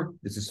linear,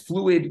 this is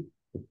fluid,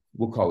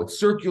 we'll call it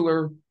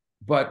circular,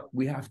 but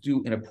we have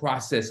to, in a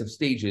process of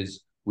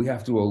stages, we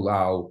have to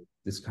allow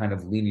this kind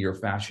of linear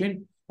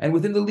fashion. And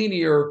within the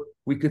linear,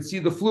 we could see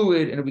the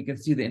fluid and we can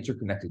see the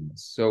interconnectedness.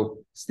 So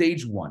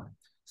stage one.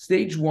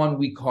 Stage one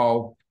we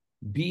call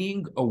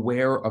being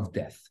aware of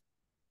death.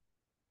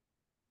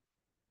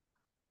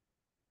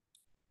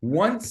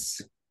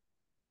 Once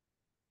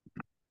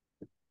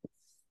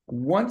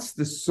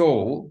the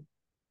soul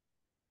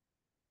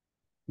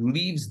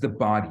leaves the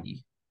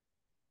body,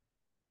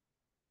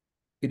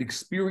 it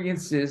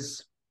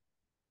experiences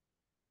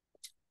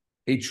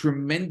a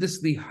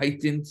tremendously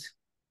heightened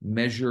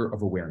measure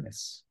of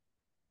awareness,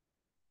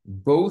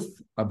 both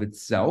of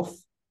itself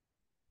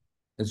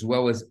as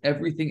well as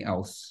everything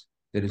else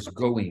that is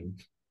going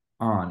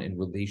on in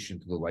relation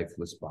to the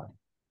lifeless body.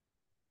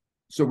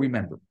 So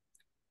remember,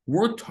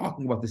 we're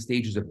talking about the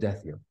stages of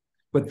death here,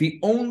 but the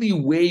only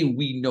way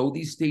we know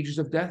these stages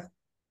of death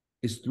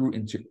is through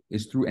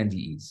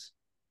NDEs.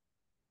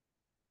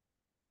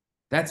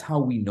 That's how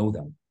we know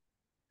them.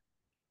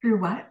 Through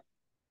what?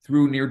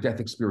 Through near-death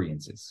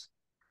experiences,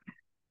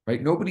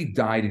 right? Nobody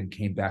died and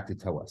came back to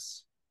tell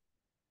us,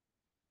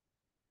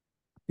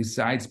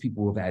 besides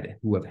people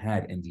who have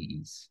had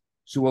NDEs.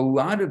 So a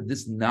lot of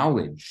this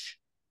knowledge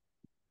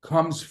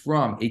comes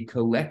from a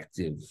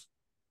collective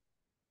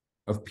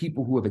of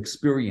people who have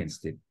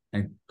experienced it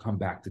and come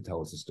back to tell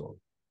us a story.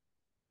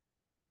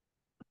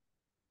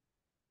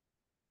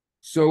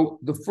 So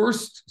the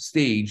first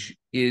stage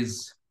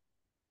is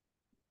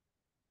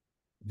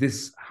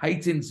this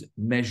heightened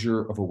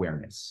measure of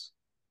awareness,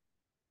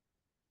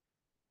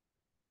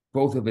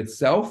 both of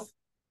itself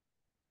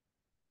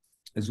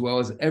as well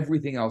as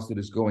everything else that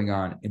is going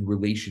on in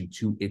relation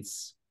to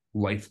its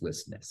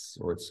lifelessness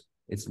or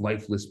its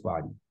lifeless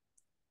body.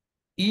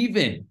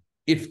 Even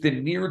if the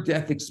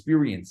near-death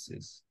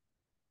experiences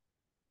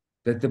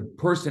that the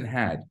person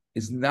had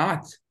is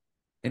not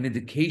an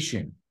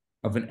indication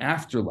of an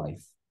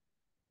afterlife,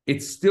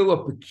 it's still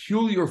a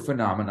peculiar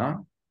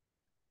phenomenon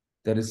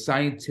that is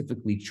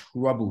scientifically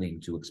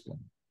troubling to explain.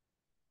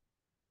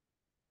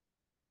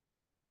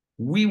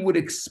 We would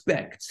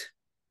expect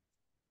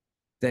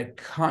that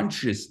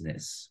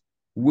consciousness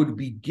would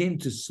begin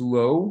to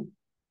slow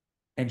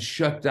and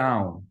shut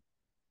down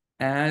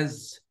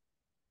as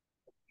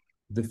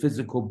the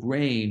physical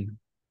brain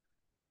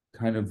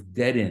kind of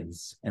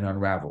deadens and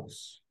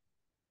unravels.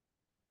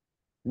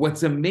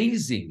 What's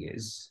amazing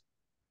is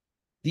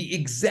the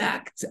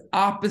exact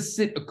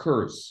opposite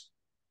occurs.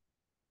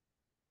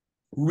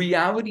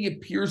 Reality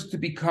appears to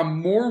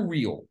become more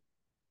real.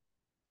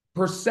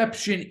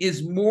 Perception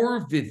is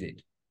more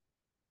vivid.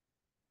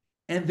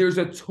 And there's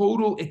a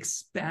total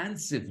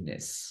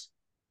expansiveness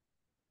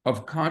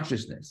of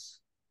consciousness.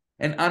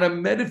 And on a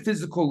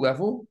metaphysical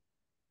level,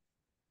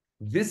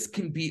 this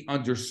can be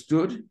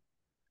understood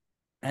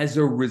as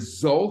a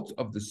result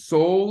of the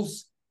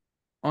soul's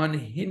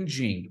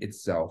unhinging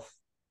itself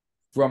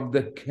from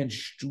the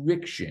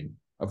constriction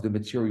of the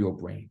material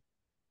brain.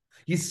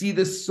 You see,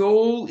 the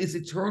soul is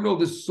eternal.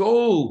 The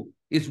soul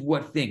is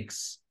what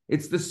thinks.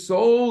 It's the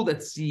soul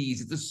that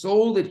sees. It's the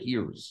soul that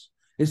hears.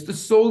 It's the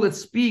soul that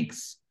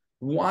speaks.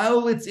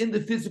 While it's in the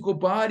physical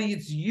body,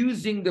 it's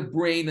using the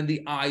brain and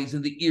the eyes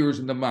and the ears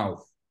and the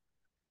mouth.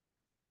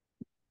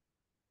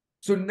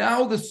 So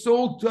now the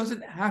soul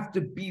doesn't have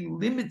to be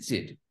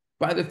limited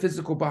by the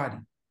physical body.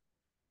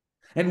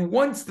 And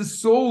once the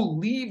soul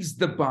leaves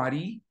the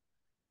body,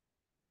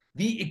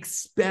 the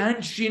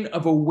expansion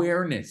of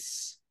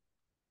awareness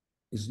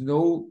is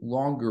no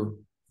longer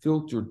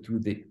filtered through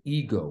the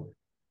ego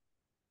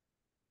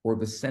or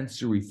the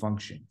sensory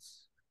functions.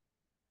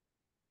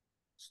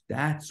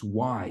 That's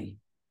why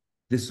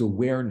this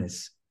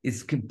awareness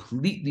is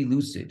completely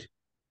lucid.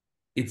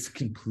 It's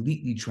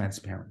completely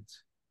transparent.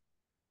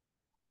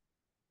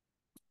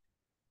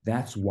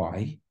 That's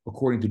why,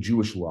 according to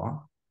Jewish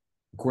law,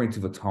 according to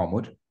the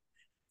Talmud,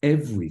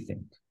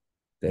 everything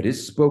that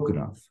is spoken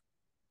of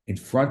in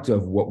front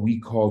of what we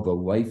call the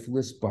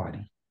lifeless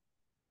body,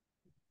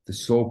 the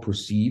soul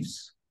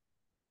perceives,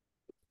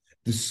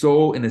 the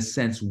soul, in a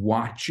sense,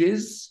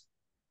 watches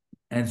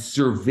and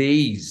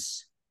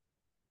surveys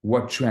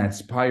what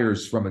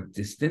transpires from a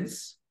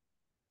distance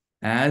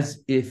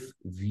as if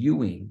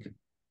viewing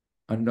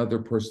another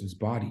person's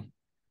body.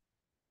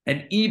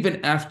 And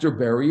even after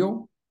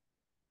burial,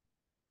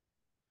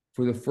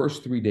 for the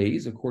first 3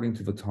 days, according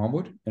to the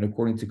Talmud and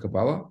according to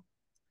Kabbalah,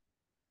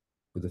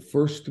 for the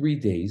first 3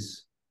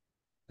 days,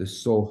 the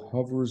soul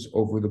hovers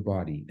over the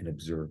body and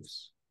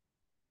observes.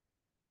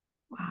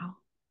 Wow.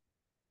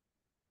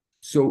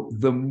 So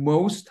the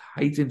most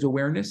heightened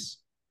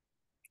awareness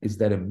is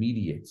that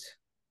immediate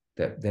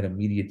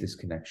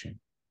disconnection,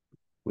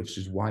 which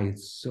is why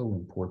it's so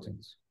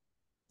important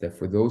that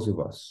for those of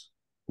us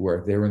who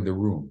are there in the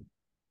room,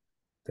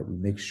 that we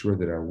make sure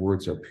that our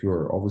words are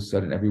pure. All of a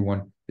sudden,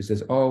 everyone just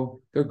says, oh,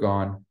 they're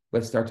gone.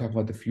 Let's start talking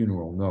about the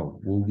funeral. No,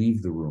 we'll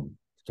leave the room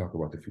to talk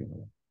about the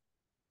funeral.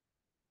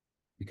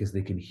 Because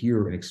they can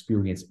hear and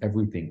experience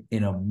everything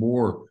in a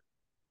more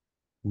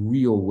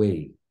real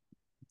way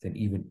than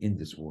even in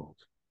this world.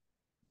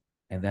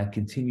 And that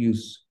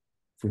continues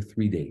for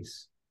 3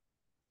 days.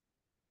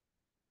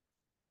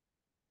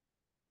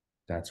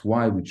 That's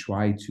why we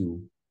try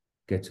to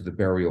get to the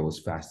burial as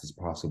fast as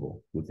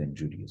possible within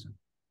Judaism.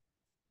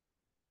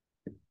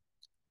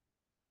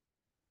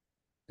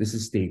 This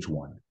is stage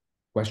 1.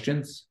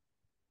 Questions?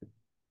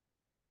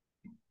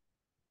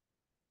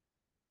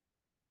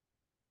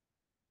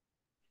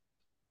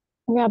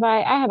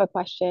 Rabbi, I have a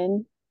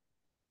question.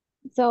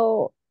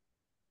 So,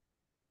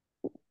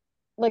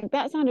 like,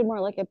 that sounded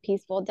more like a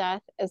peaceful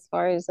death as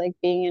far as like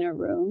being in a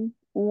room.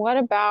 What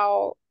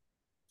about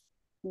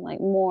like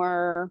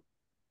more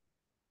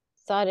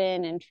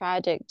sudden and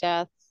tragic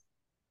deaths?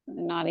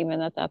 Not even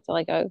that that's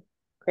like a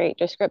great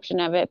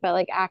description of it, but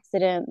like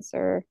accidents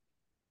or,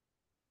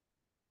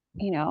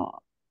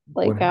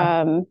 like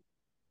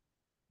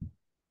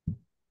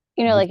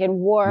like in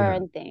war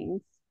and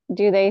things.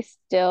 Do they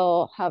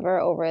still hover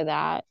over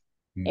that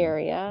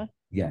area?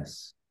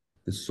 Yes.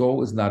 The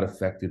soul is not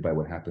affected by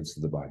what happens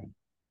to the body.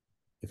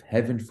 If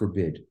heaven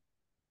forbid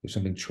there's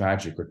something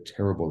tragic or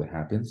terrible that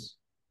happens,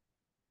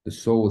 the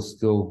soul is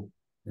still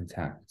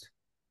intact,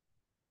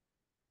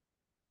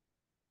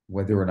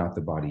 whether or not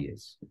the body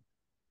is.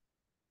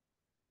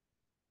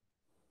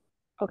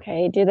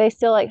 Okay. Do they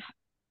still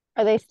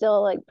are they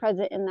still like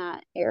present in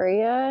that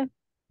area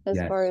as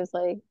Yes. far as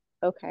like,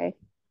 okay.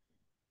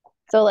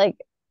 So like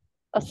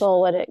a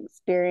soul would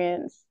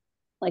experience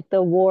like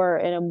the war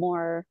in a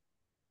more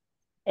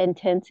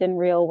intense and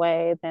real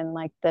way than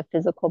like the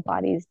physical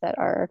bodies that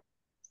are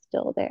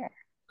still there.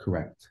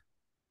 Correct.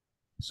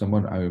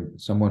 Someone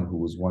who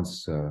was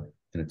once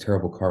in a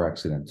terrible car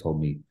accident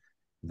told me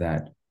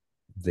that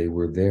they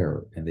were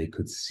there and they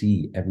could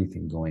see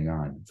everything going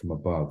on from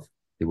above.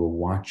 They were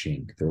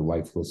watching their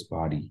lifeless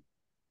body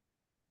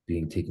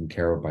being taken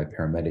care of by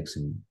paramedics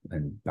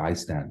and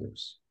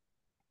bystanders.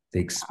 They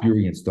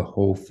experienced the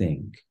whole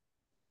thing,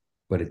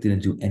 but it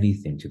didn't do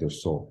anything to their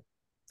soul.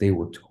 They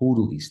were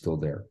totally still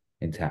there,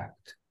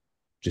 intact.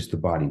 Just the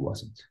body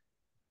wasn't.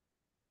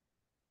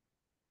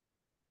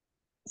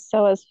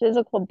 So as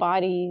physical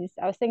bodies,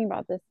 I was thinking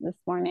about this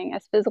morning,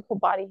 as physical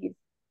bodies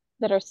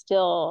that are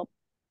still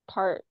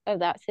part of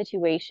that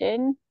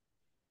situation,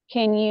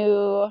 can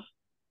you,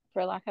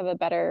 for lack of a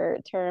better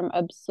term,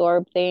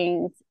 absorb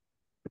things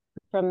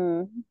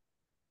from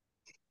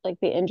like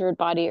the injured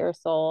body or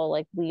soul,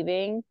 like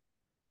leaving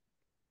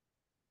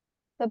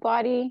the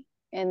body?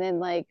 And then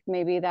like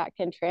maybe that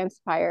can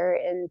transpire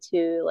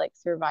into like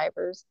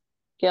survivor's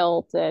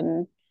guilt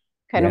and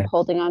kind of Yes,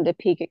 holding on to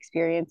peak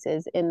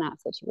experiences in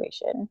that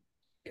situation.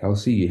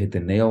 Kelsey, you hit the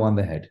nail on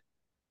the head.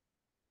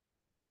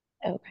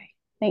 Okay,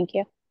 thank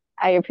you.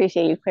 I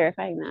appreciate you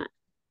clarifying that.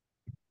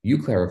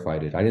 You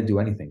clarified it. I didn't do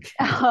anything.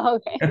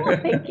 Okay, well,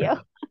 thank you.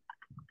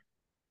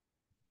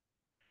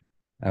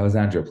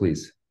 Alessandra,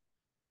 please.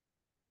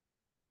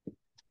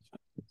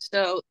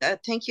 So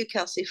thank you,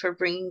 Kelsey, for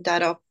bringing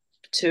that up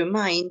to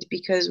mind,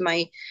 because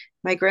my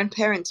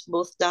grandparents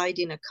both died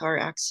in a car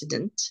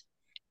accident.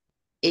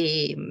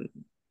 Um,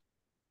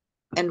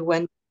 and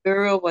when the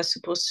burial was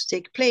supposed to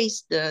take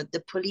place,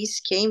 the police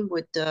came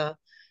with the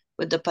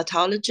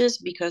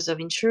pathologist because of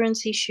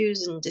insurance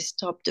issues, and they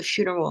stopped the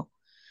funeral.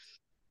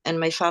 And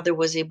my father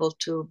was able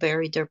to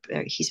bury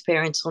his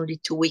parents only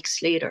 2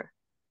 weeks later.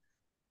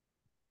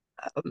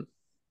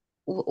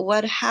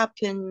 What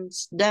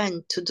happens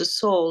then to the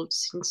soul,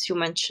 since you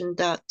mentioned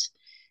that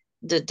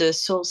the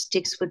soul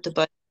sticks with the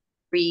body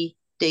 3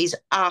 days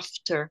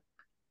after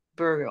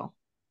burial?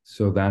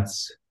 So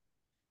that's,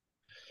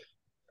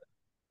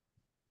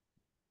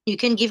 You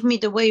can give me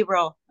the way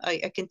raw.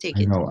 I can take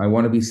I it. know, I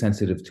want to be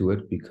sensitive to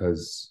it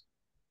because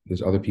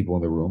there's other people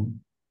in the room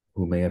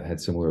who may have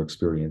had similar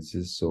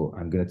experiences. So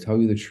I'm going to tell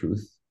you the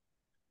truth,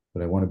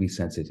 but I want to be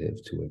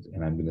sensitive to it.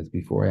 And I'm going to,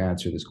 before I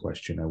answer this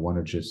question, I want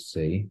to just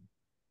say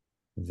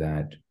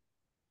that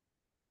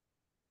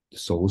the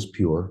soul is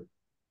pure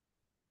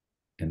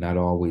and not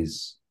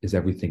always is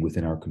everything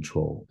within our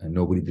control, and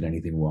nobody did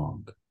anything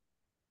wrong.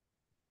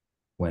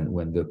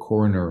 When the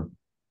coroner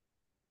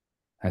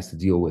has to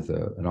deal with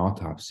an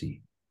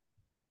autopsy,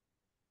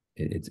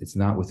 it's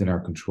not within our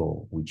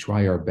control. We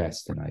try our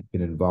best, and I've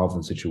been involved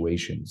in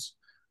situations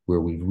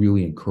where we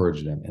really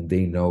encourage them, and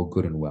they know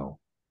good and well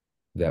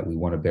that we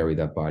want to bury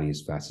that body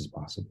as fast as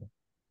possible.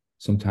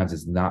 Sometimes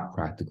it's not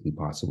practically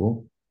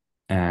possible,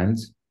 and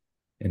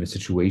in a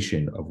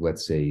situation of,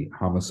 let's say,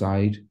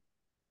 homicide,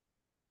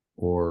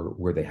 or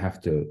where they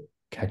have to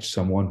catch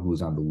someone who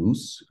is on the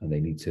loose and they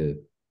need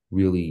to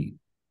really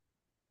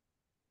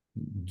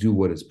do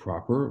what is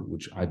proper,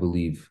 which I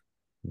believe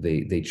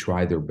they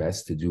try their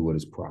best to do what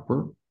is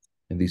proper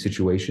in these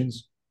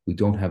situations. We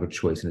don't have a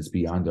choice, and it's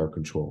beyond our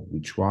control.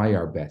 We try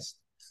our best.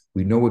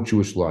 We know what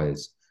Jewish law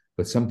is,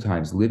 but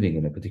sometimes living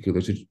in a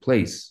particular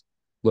place,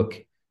 look,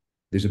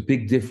 there's a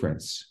big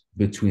difference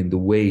between the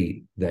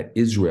way that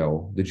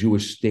Israel, the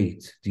Jewish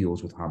state,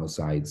 deals with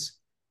homicides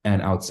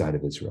and outside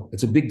of Israel.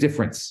 It's a big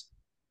difference.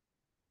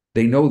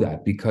 They know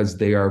that because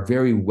they are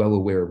very well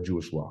aware of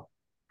Jewish law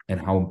and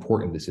how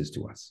important this is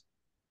to us.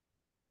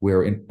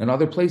 Where in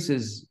other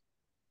places,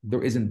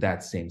 there isn't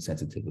that same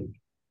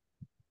sensitivity.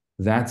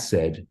 That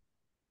said,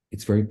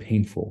 it's very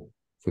painful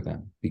for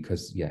them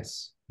because,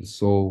 yes, the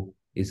soul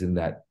is in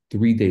that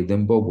 3-day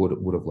limbo,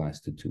 would have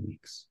lasted 2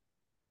 weeks.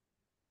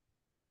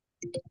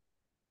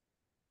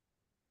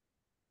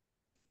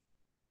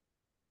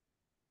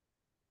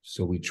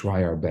 So we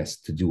try our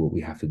best to do what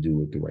we have to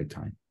do at the right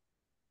time.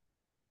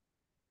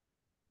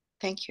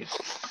 Thank you.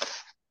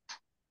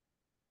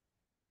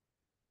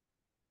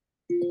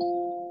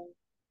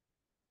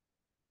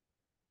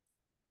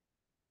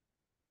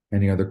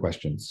 Any other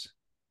questions?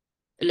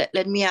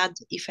 Let me add,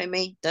 if I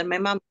may, that my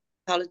mom is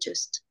a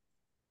pathologist,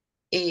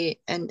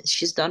 and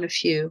she's done a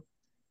few.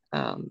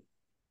 Well,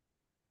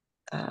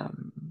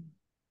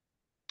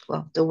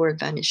 the word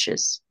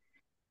vanishes,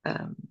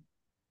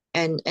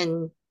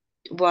 and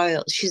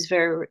while she's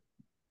very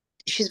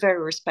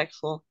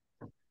respectful,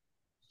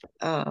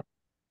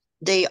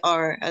 they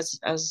are as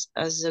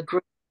a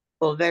group of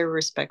people very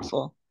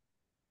respectful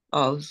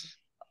of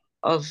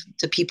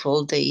the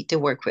people they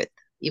work with,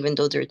 even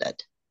though they're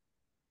dead.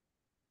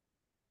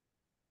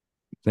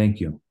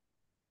 Thank you.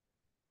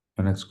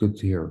 And that's good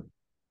to hear.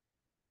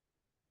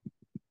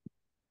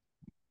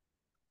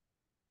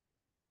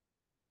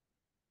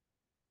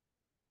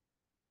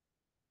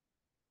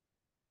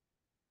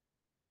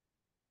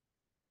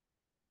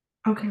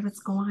 Okay, let's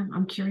go on.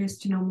 I'm curious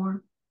to know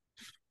more.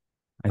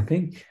 I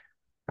think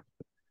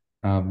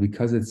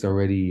because it's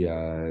already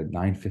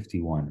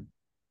 9:51,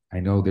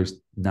 I know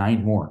there's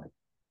 9 more.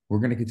 We're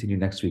going to continue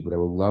next week, but I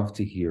would love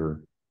to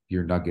hear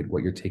your nugget,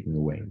 what you're taking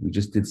away. We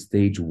just did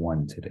stage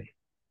 1 today.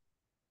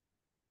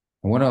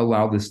 I want to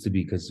allow this to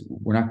be, because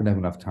we're not going to have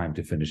enough time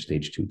to finish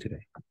stage 2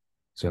 today.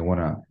 So I want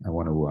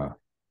to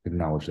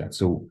acknowledge that.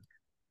 So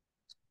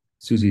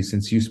Susie,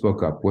 since you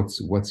spoke up,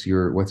 what's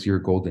your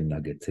golden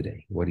nugget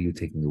today? What are you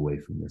taking away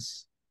from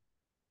this?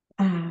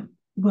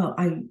 Well,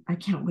 I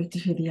can't wait to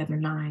hear the other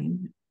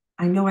 9.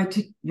 I know I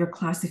took your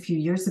class a few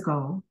years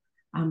ago,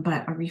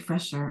 but a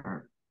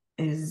refresher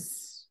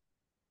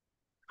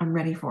I'm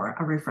ready for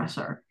a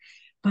refresher.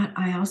 But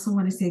I also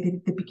want to say that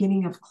at the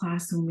beginning of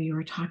class, when we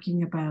were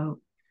talking about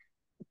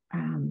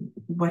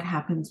what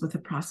happens with the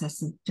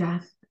process of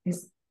death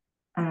is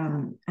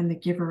and the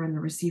giver and the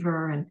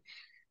receiver, and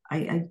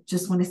I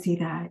just want to say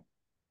that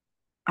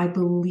I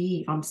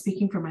believe, I'm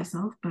speaking for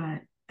myself,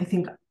 but I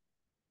think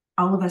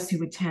all of us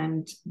who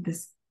attend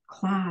this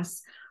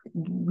class,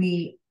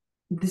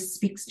 this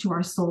speaks to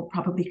our soul,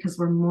 probably because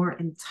we're more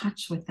in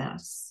touch with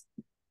us.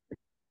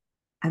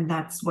 And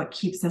that's what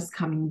keeps us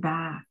coming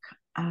back.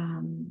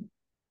 And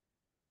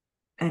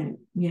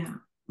yeah,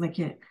 like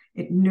it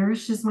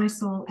nourishes my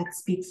soul. It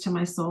speaks to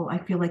my soul. I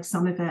feel like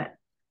some of it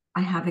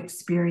I have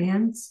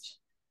experienced,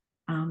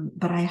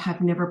 but I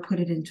have never put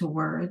it into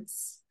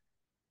words.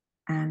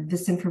 And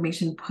this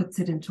information puts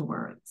it into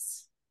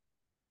words.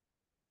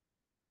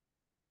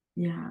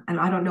 Yeah. And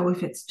I don't know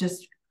if it's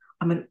just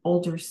I'm an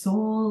older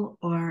soul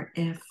or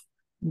if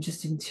I'm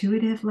just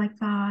intuitive like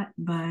that,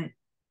 but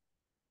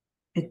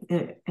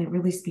it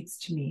really speaks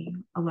to me,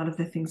 a lot of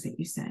the things that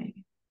you say.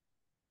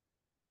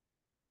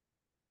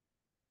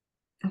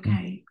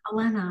 Okay,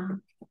 Elena.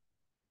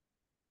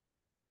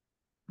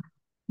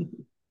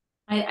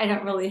 I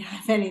don't really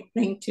have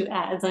anything to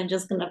add, so I'm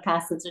just going to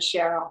pass it to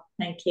Cheryl.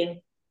 Thank you.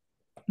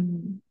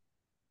 Mm.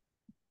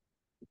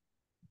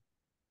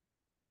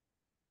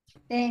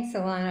 Thanks,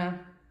 Alana.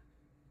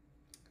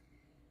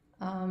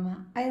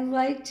 I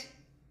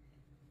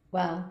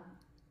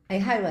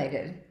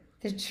highlighted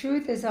the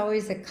truth is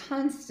always a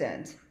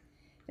constant,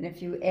 and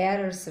if you add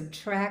or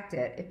subtract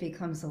it, it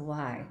becomes a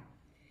lie.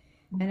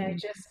 Mm-hmm.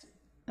 And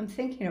I'm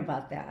thinking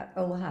about that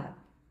a lot.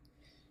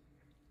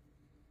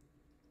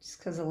 Just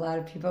because a lot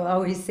of people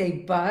always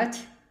say but,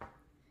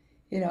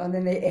 and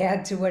then they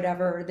add to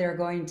whatever they're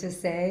going to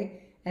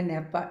say, and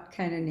that but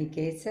kind of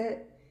negates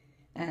it.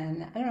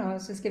 And I don't know, I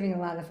was just giving a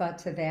lot of thought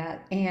to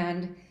that.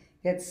 And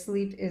that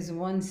sleep is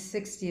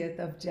 1/60th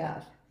of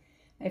death.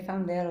 I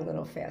found that a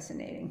little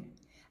fascinating.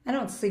 I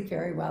don't sleep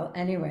very well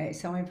anyway,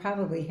 so I'm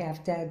probably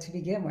half dead to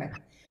begin with.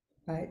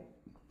 But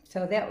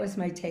so that was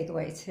my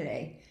takeaway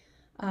today.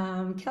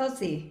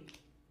 Kelsey.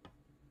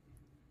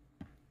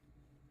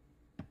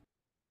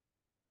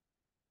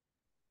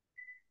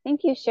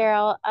 Thank you,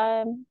 Cheryl.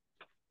 I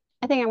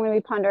think I'm going to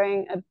be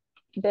pondering a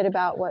bit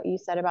about what you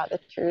said about the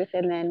truth,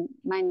 and then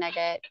my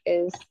nugget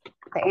is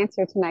the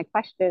answer to my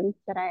questions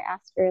that I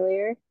asked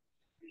earlier.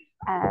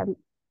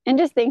 And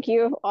just thank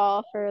you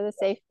all for the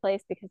safe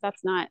place, because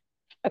that's not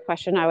a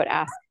question I would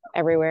ask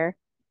everywhere.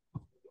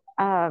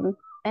 And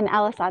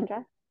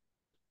Alessandra.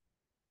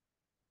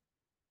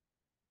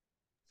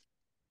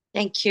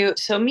 Thank you.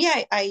 So me,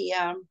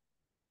 I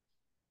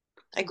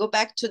go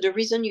back to the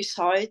reason you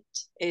saw it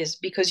is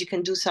because you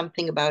can do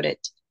something about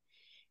it.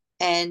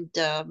 And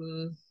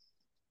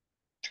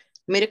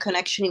made a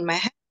connection in my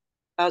head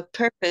about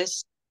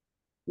purpose.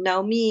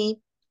 Naomi,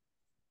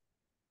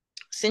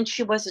 since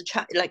she was a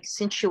child,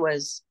 since she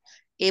was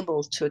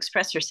able to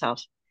express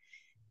herself,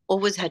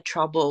 always had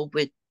trouble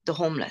with the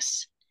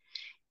homeless.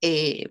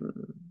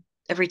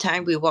 Every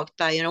time we walked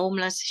by an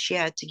homeless, she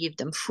had to give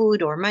them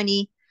food or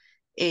money.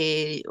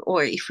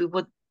 Or if we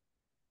would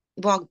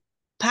walk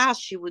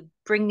past, she would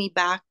bring me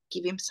back,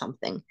 give him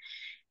something.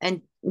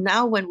 And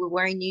now when we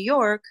were in New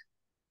York,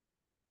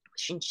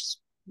 since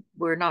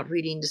we're not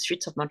really in the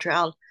streets of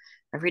Montreal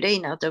every day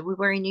now, that we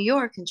were in New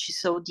York and she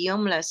saw the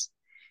homeless,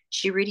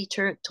 she really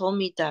told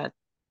me that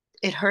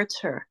it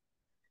hurts her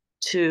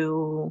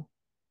to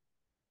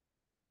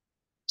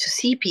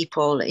see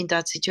people in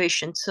that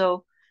situation.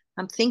 So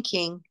I'm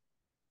thinking,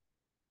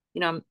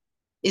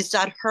 is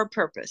that her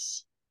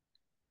purpose?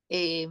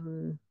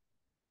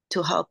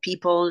 To help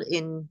people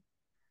in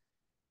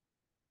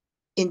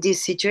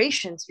these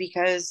situations,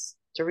 because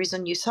the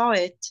reason you saw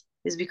it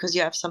is because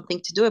you have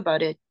something to do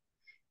about it.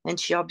 And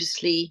she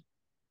obviously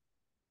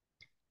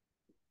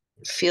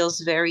feels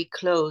very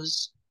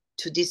close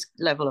to this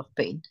level of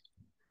pain.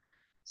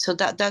 So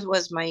that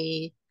was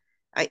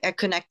I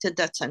connected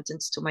that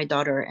sentence to my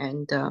daughter,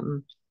 and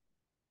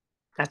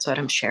that's what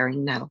I'm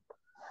sharing now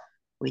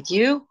with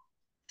you.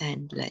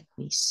 And let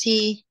me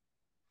see.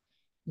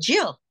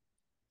 Jill.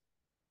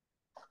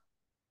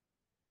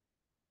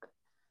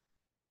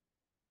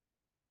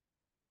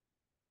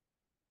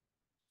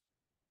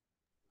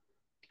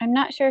 I'm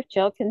not sure if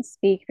Jill can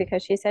speak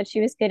because she said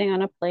she was getting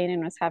on a plane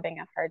and was having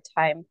a hard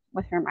time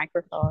with her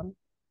microphone.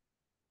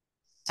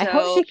 So, I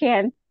hope she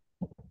can.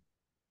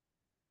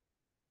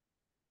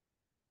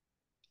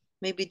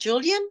 Maybe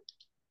Julian?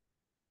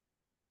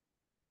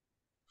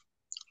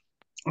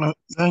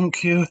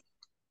 Thank you.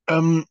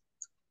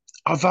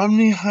 I've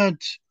only had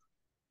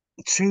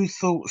two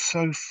thoughts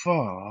so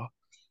far.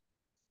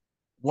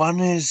 One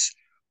is,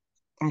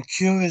 I'm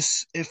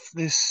curious if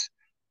this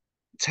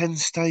 10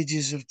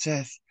 stages of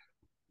death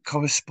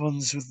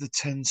corresponds with the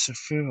 10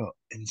 Sephirot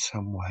in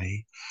some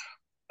way.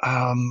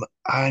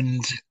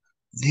 And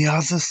the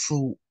other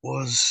thought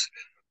was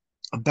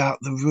about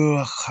the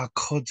Ruach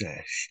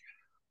HaKodesh,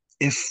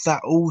 if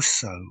that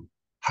also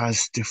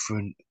has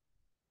different,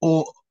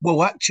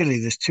 well, actually,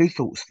 there's two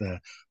thoughts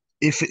there.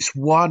 If it's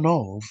one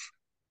of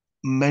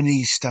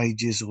many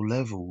stages or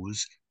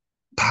levels,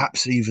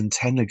 perhaps even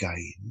 10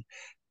 again.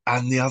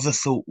 And the other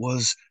thought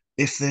was,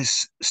 if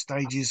there's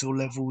stages or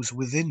levels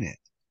within it,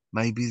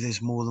 maybe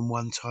there's more than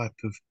one type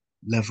of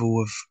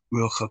level of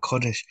Ruach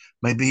HaKodesh,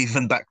 maybe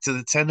even back to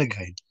the 10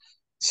 again.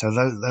 So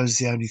those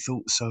are the only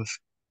thoughts I've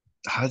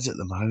had at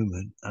the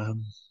moment. I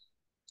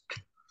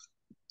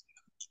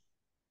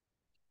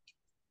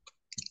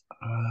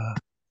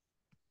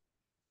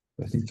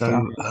think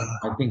So,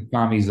 I think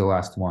Fami's the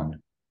last one.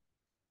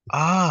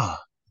 Hummy.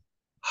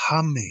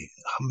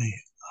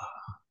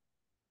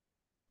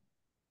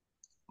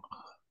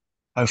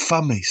 Oh,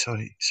 Fummy,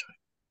 sorry.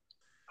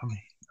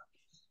 Hummy.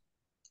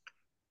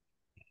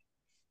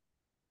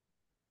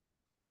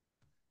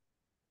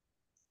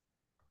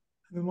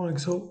 Good morning.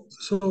 So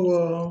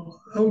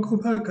I will go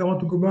back. I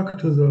want to go back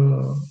to the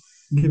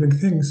giving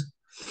things.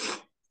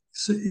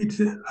 So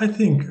I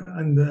think,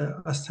 and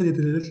I studied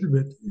it a little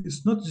bit.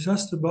 It's not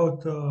just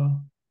about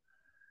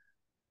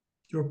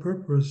your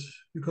purpose,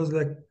 because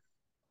like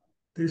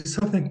there is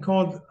something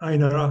called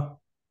Ain Hara,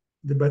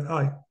 the bad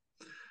eye,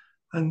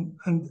 and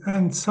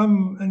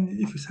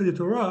if you study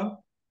Torah,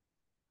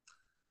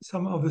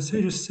 some of the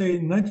sages say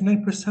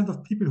 99%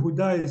 of people who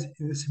dies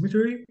in the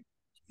cemetery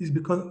is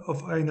because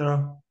of Ain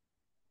Hara.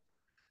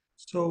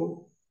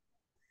 So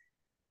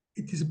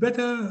it is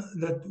better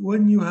that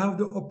when you have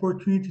the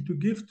opportunity to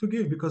give,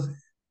 because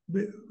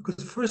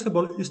first of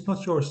all, it's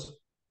not yours.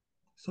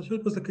 It's not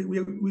yours because like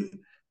we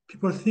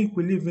people think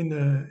we live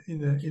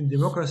in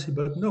democracy,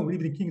 but no, we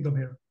live in a kingdom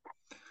here.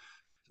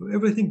 So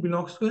everything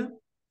belongs to him.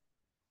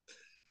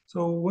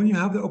 So when you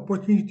have the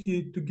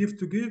opportunity to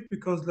give,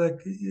 because like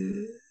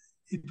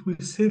it will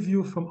save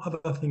you from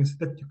other things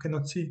that you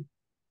cannot see.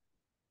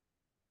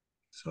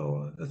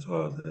 So that's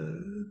all.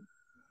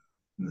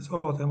 That's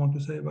all I want to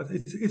say. But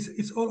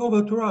it's all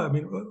over Torah. I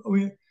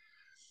mean,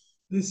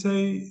 they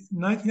say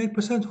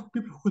 99% of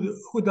people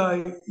who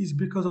die is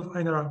because of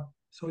Ain Hara.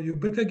 So you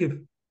better give,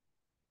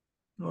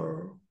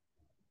 or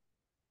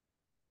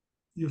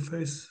you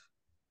face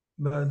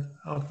bad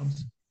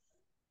outcomes.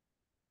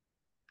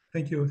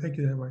 Thank you,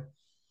 everybody.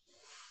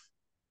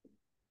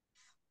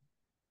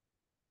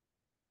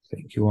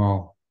 Thank you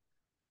all.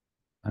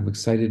 I'm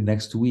excited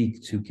next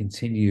week to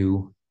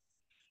continue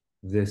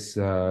this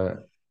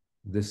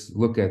this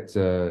look at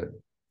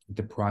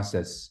the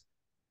process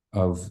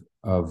of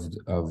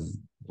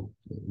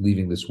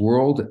leaving this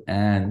world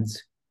and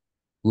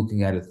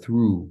looking at it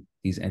through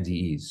these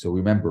NDEs. So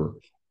remember,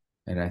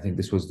 and I think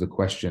this was the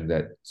question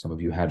that some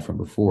of you had from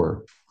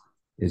before,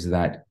 is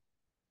that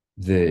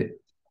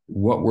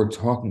what we're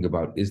talking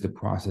about is the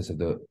process of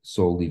the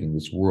soul leaving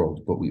this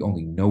world, but we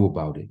only know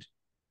about it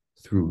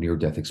through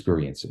near-death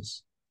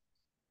experiences.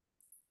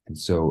 And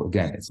so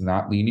again, it's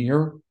not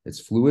linear, it's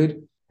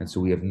fluid. And so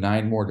we have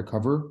 9 more to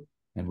cover,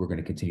 and we're going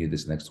to continue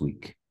this next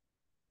week.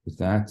 With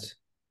that,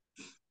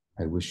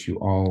 I wish you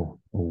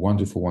all a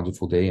wonderful,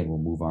 wonderful day, and we'll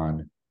move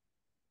on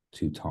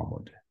to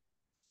Talmud.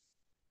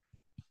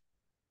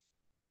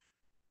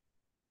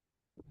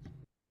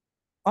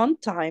 On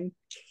time.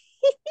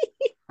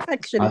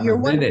 Actually, you're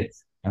one minute.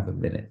 Have a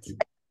minute.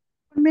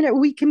 1 minute.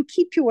 We can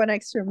keep you one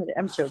extra minute.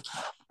 I'm joking.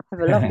 Have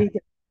a lovely day.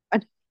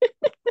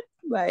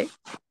 Bye.